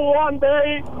you one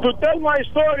day to tell my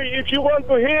story if you want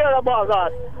to hear about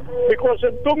that. Because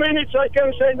in 2 minutes I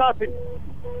can't say nothing.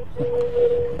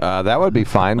 That would be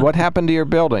fine. What happened to your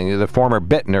building, the former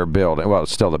Bittner building? Well,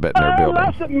 it's still the Bittner building.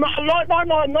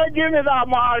 No, give me that,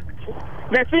 Mark.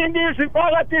 The thing is, the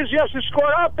politics just is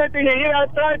corrupted, and here are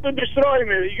trying to destroy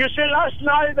me. You see, last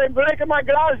night they break my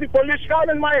glass, the police come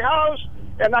in my house,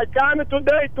 and I come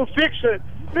today to fix it.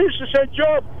 This is a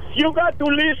job. You got to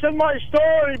listen my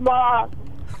story, Mark.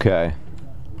 Okay.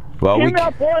 Well, give me an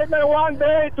appointment one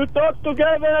day to talk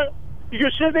together. You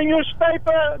see the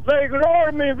newspaper, they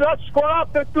ignore me. That's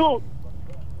corrupted too.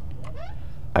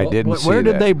 I didn't see Where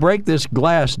did that. they break this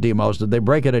glass, Demos? Did they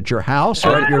break it at your house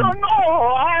or at your...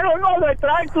 I don't know. they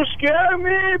trying to scare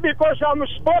me because I'm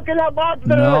speaking about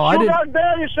the No, sugar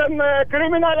days and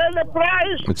criminal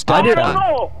enterprise. It's I time. don't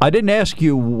know. I didn't ask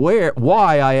you where.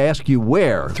 Why? I asked you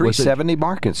where. 370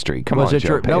 Market Street. Come was on, it Joe,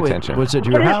 your, pay no, attention. Was it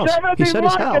your house? He said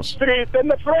his Market house. Street, in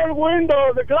the front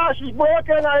window, the glass is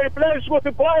broken. I replaced with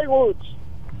the plywood.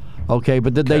 Okay,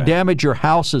 but did they damage your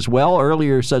house as well?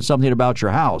 Earlier you said something about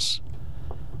your house.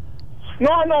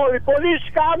 No, the police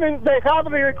coming. They have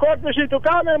the courtesy to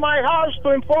come in my house to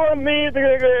inform me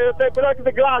they broke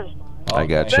the glass. I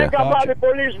got you. Think about the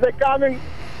police. They coming.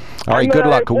 All right, and, good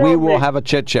luck. We inform will me. have a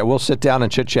chit chat. We'll sit down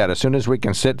and chit chat as soon as we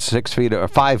can sit 6 feet or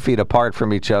 5 feet apart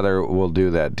from each other. We'll do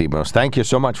that, Demos. Thank you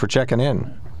so much for checking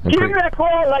in. Give me a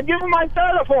call. I give you my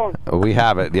telephone. We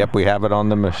have it. Yep, we have it on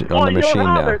the machine You machine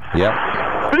have now. it. Yep.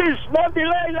 Please, don't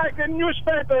delay like the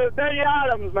newspaper, Daily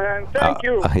Adams, man. Thank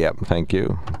you. Yep. Thank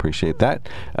you. Appreciate that.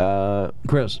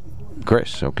 Chris.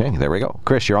 Chris. Okay. There we go.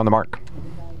 Chris, you're on the mark.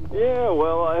 Yeah,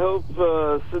 well, I hope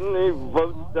Sydney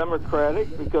votes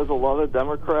Democratic because a lot of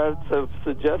Democrats have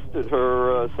suggested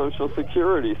her Social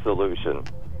Security solution.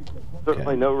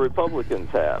 Certainly no Republicans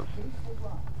have.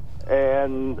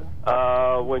 And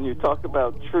when you talk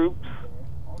about troops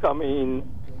coming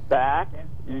back,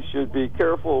 you should be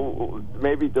careful,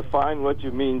 maybe define what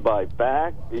you mean by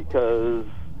back, because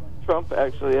Trump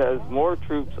actually has more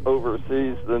troops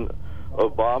overseas than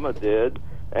Obama did,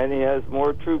 and he has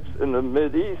more troops in the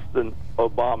Mideast than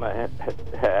Obama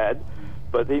had,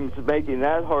 but he's making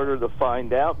that harder to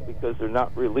find out because they're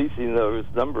not releasing those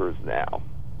numbers now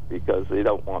because they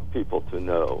don't want people to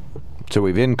know. So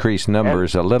we've increased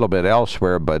numbers a little bit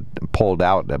elsewhere, but pulled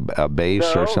out a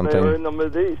base or No, something? they're in the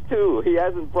Mideast too. He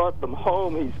hasn't brought them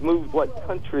home. He's moved what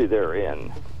country they're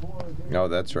in. Oh,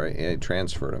 that's right. Yeah, he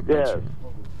transferred them. Yes.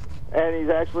 And he's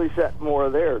actually sent more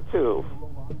there too.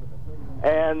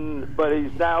 But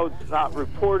he's now not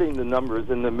reporting the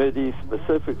numbers in the Mideast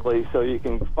specifically, so you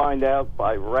can find out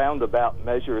by roundabout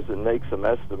measures and make some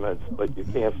estimates, but you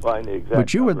can't find the exact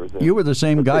But numbers. you were the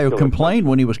same guy who particular complained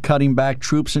when he was cutting back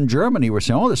troops in Germany. You were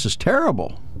saying, "Oh, this is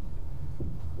terrible."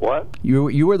 What?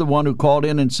 You were the one who called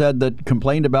in and said that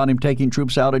complained about him taking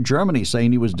troops out of Germany,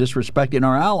 saying he was disrespecting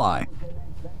our ally.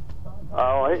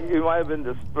 Oh, you might have been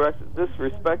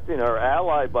disrespecting our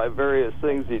ally by various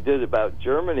things he did about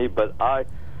Germany, but I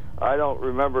don't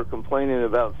remember complaining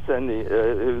about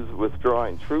his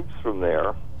withdrawing troops from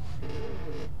there.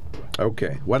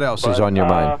 Okay. What else is on your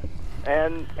mind?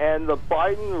 And the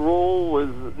Biden rule was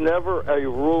never a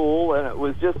rule, and it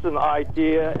was just an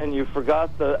idea, and you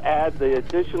forgot to add the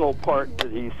additional part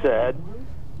that he said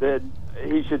that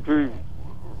he should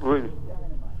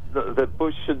that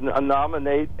Bush should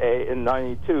nominate in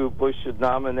 92, Bush should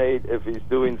nominate, if he's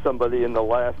doing somebody in the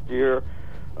last year,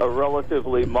 a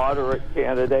relatively moderate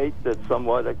candidate that's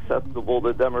somewhat acceptable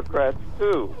to Democrats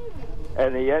too.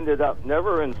 And he ended up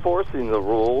never enforcing the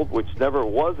rule, which never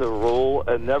was a rule,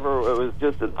 and it was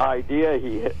just an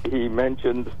idea he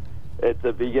mentioned at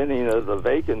the beginning of the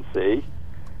vacancy.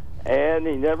 And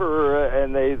he never,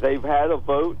 and they've had a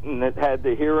vote and it had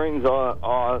the hearings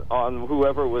on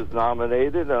whoever was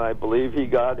nominated, and I believe he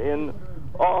got in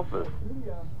office.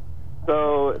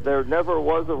 So there never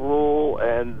was a rule,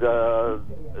 and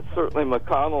certainly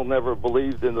McConnell never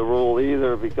believed in the rule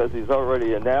either, because he's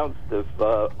already announced if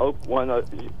one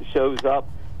shows up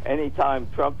anytime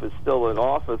Trump is still in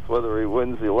office, whether he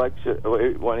wins the election,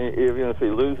 even if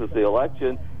he loses the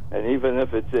election, and even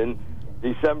if it's in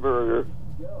December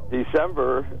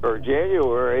or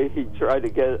January, he tried to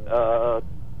get a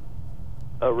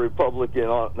Republican,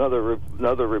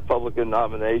 another Republican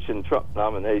nomination, Trump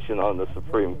nomination on the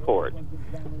Supreme Court.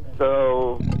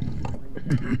 So,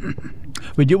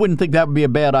 but you wouldn't think that would be a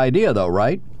bad idea, though,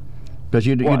 right? Because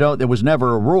you don't. There was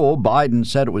never a rule. Biden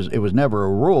said it was never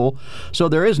a rule, so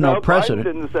there is no precedent.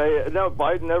 Biden didn't say it. No,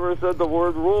 Biden never said the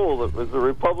word rule. It was the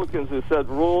Republicans who said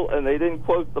rule, and they didn't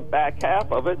quote the back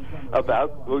half of it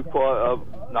about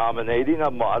nominating a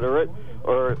moderate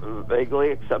or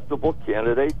vaguely acceptable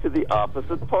candidate to the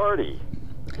opposite party,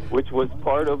 which was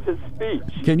part of his speech.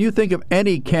 Can you think of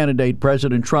any candidate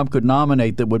President Trump could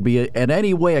nominate that would be in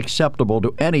any way acceptable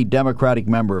to any Democratic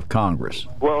member of Congress?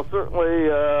 Well, certainly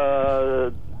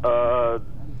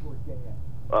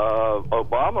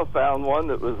Obama found one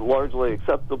that was largely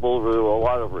acceptable to a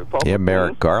lot of Republicans. Yeah,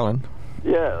 Merrick Garland.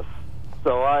 Yes.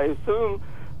 So I assume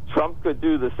Trump could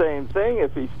do the same thing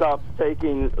if he stops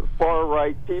taking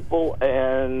far-right people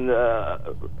and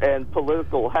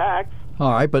political hacks.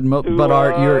 All right, but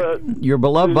your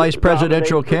beloved vice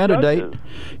presidential candidate,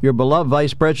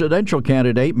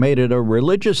 made it a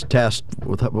religious test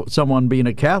with someone being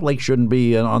a Catholic shouldn't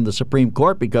be on the Supreme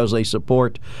Court because they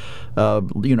support,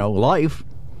 life.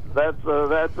 That's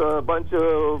a bunch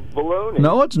of baloney.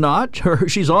 No, it's not.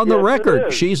 She's on the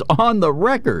record. She's on the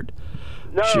record.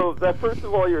 No, first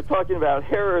of all, you're talking about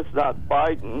Harris, not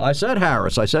Biden. I said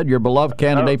Harris. I said your beloved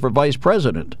candidate for vice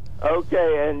president.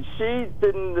 Okay, and she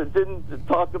didn't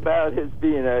talk about his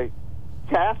being a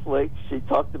Catholic. She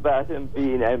talked about him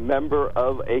being a member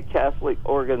of a Catholic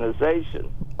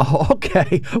organization. Oh,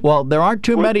 okay. Well, there aren't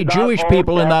too many Jewish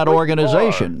people in that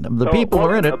organization. The people who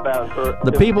are in it,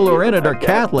 the people who are in it are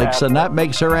Catholics, and that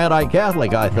makes her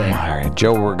anti-Catholic, I think. All right,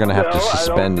 Joe, we're going to have to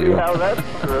suspend you. I don't see how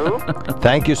that's true.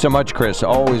 Thank you so much, Chris.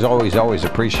 Always, always, always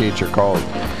appreciate your calls.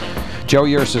 Joe,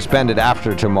 you're suspended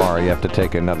after tomorrow. You have to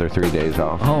take another 3 days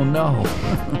off. Oh, no.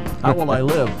 How will I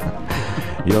live?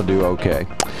 You'll do okay.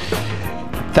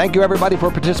 Thank you, everybody,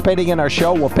 for participating in our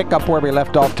show. We'll pick up where we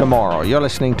left off tomorrow. You're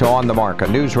listening to On the Mark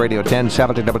on News Radio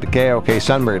 1070 WKOK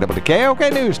Sunbury,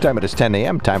 WKOK News. Time it is 10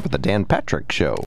 a.m. Time for the Dan Patrick Show.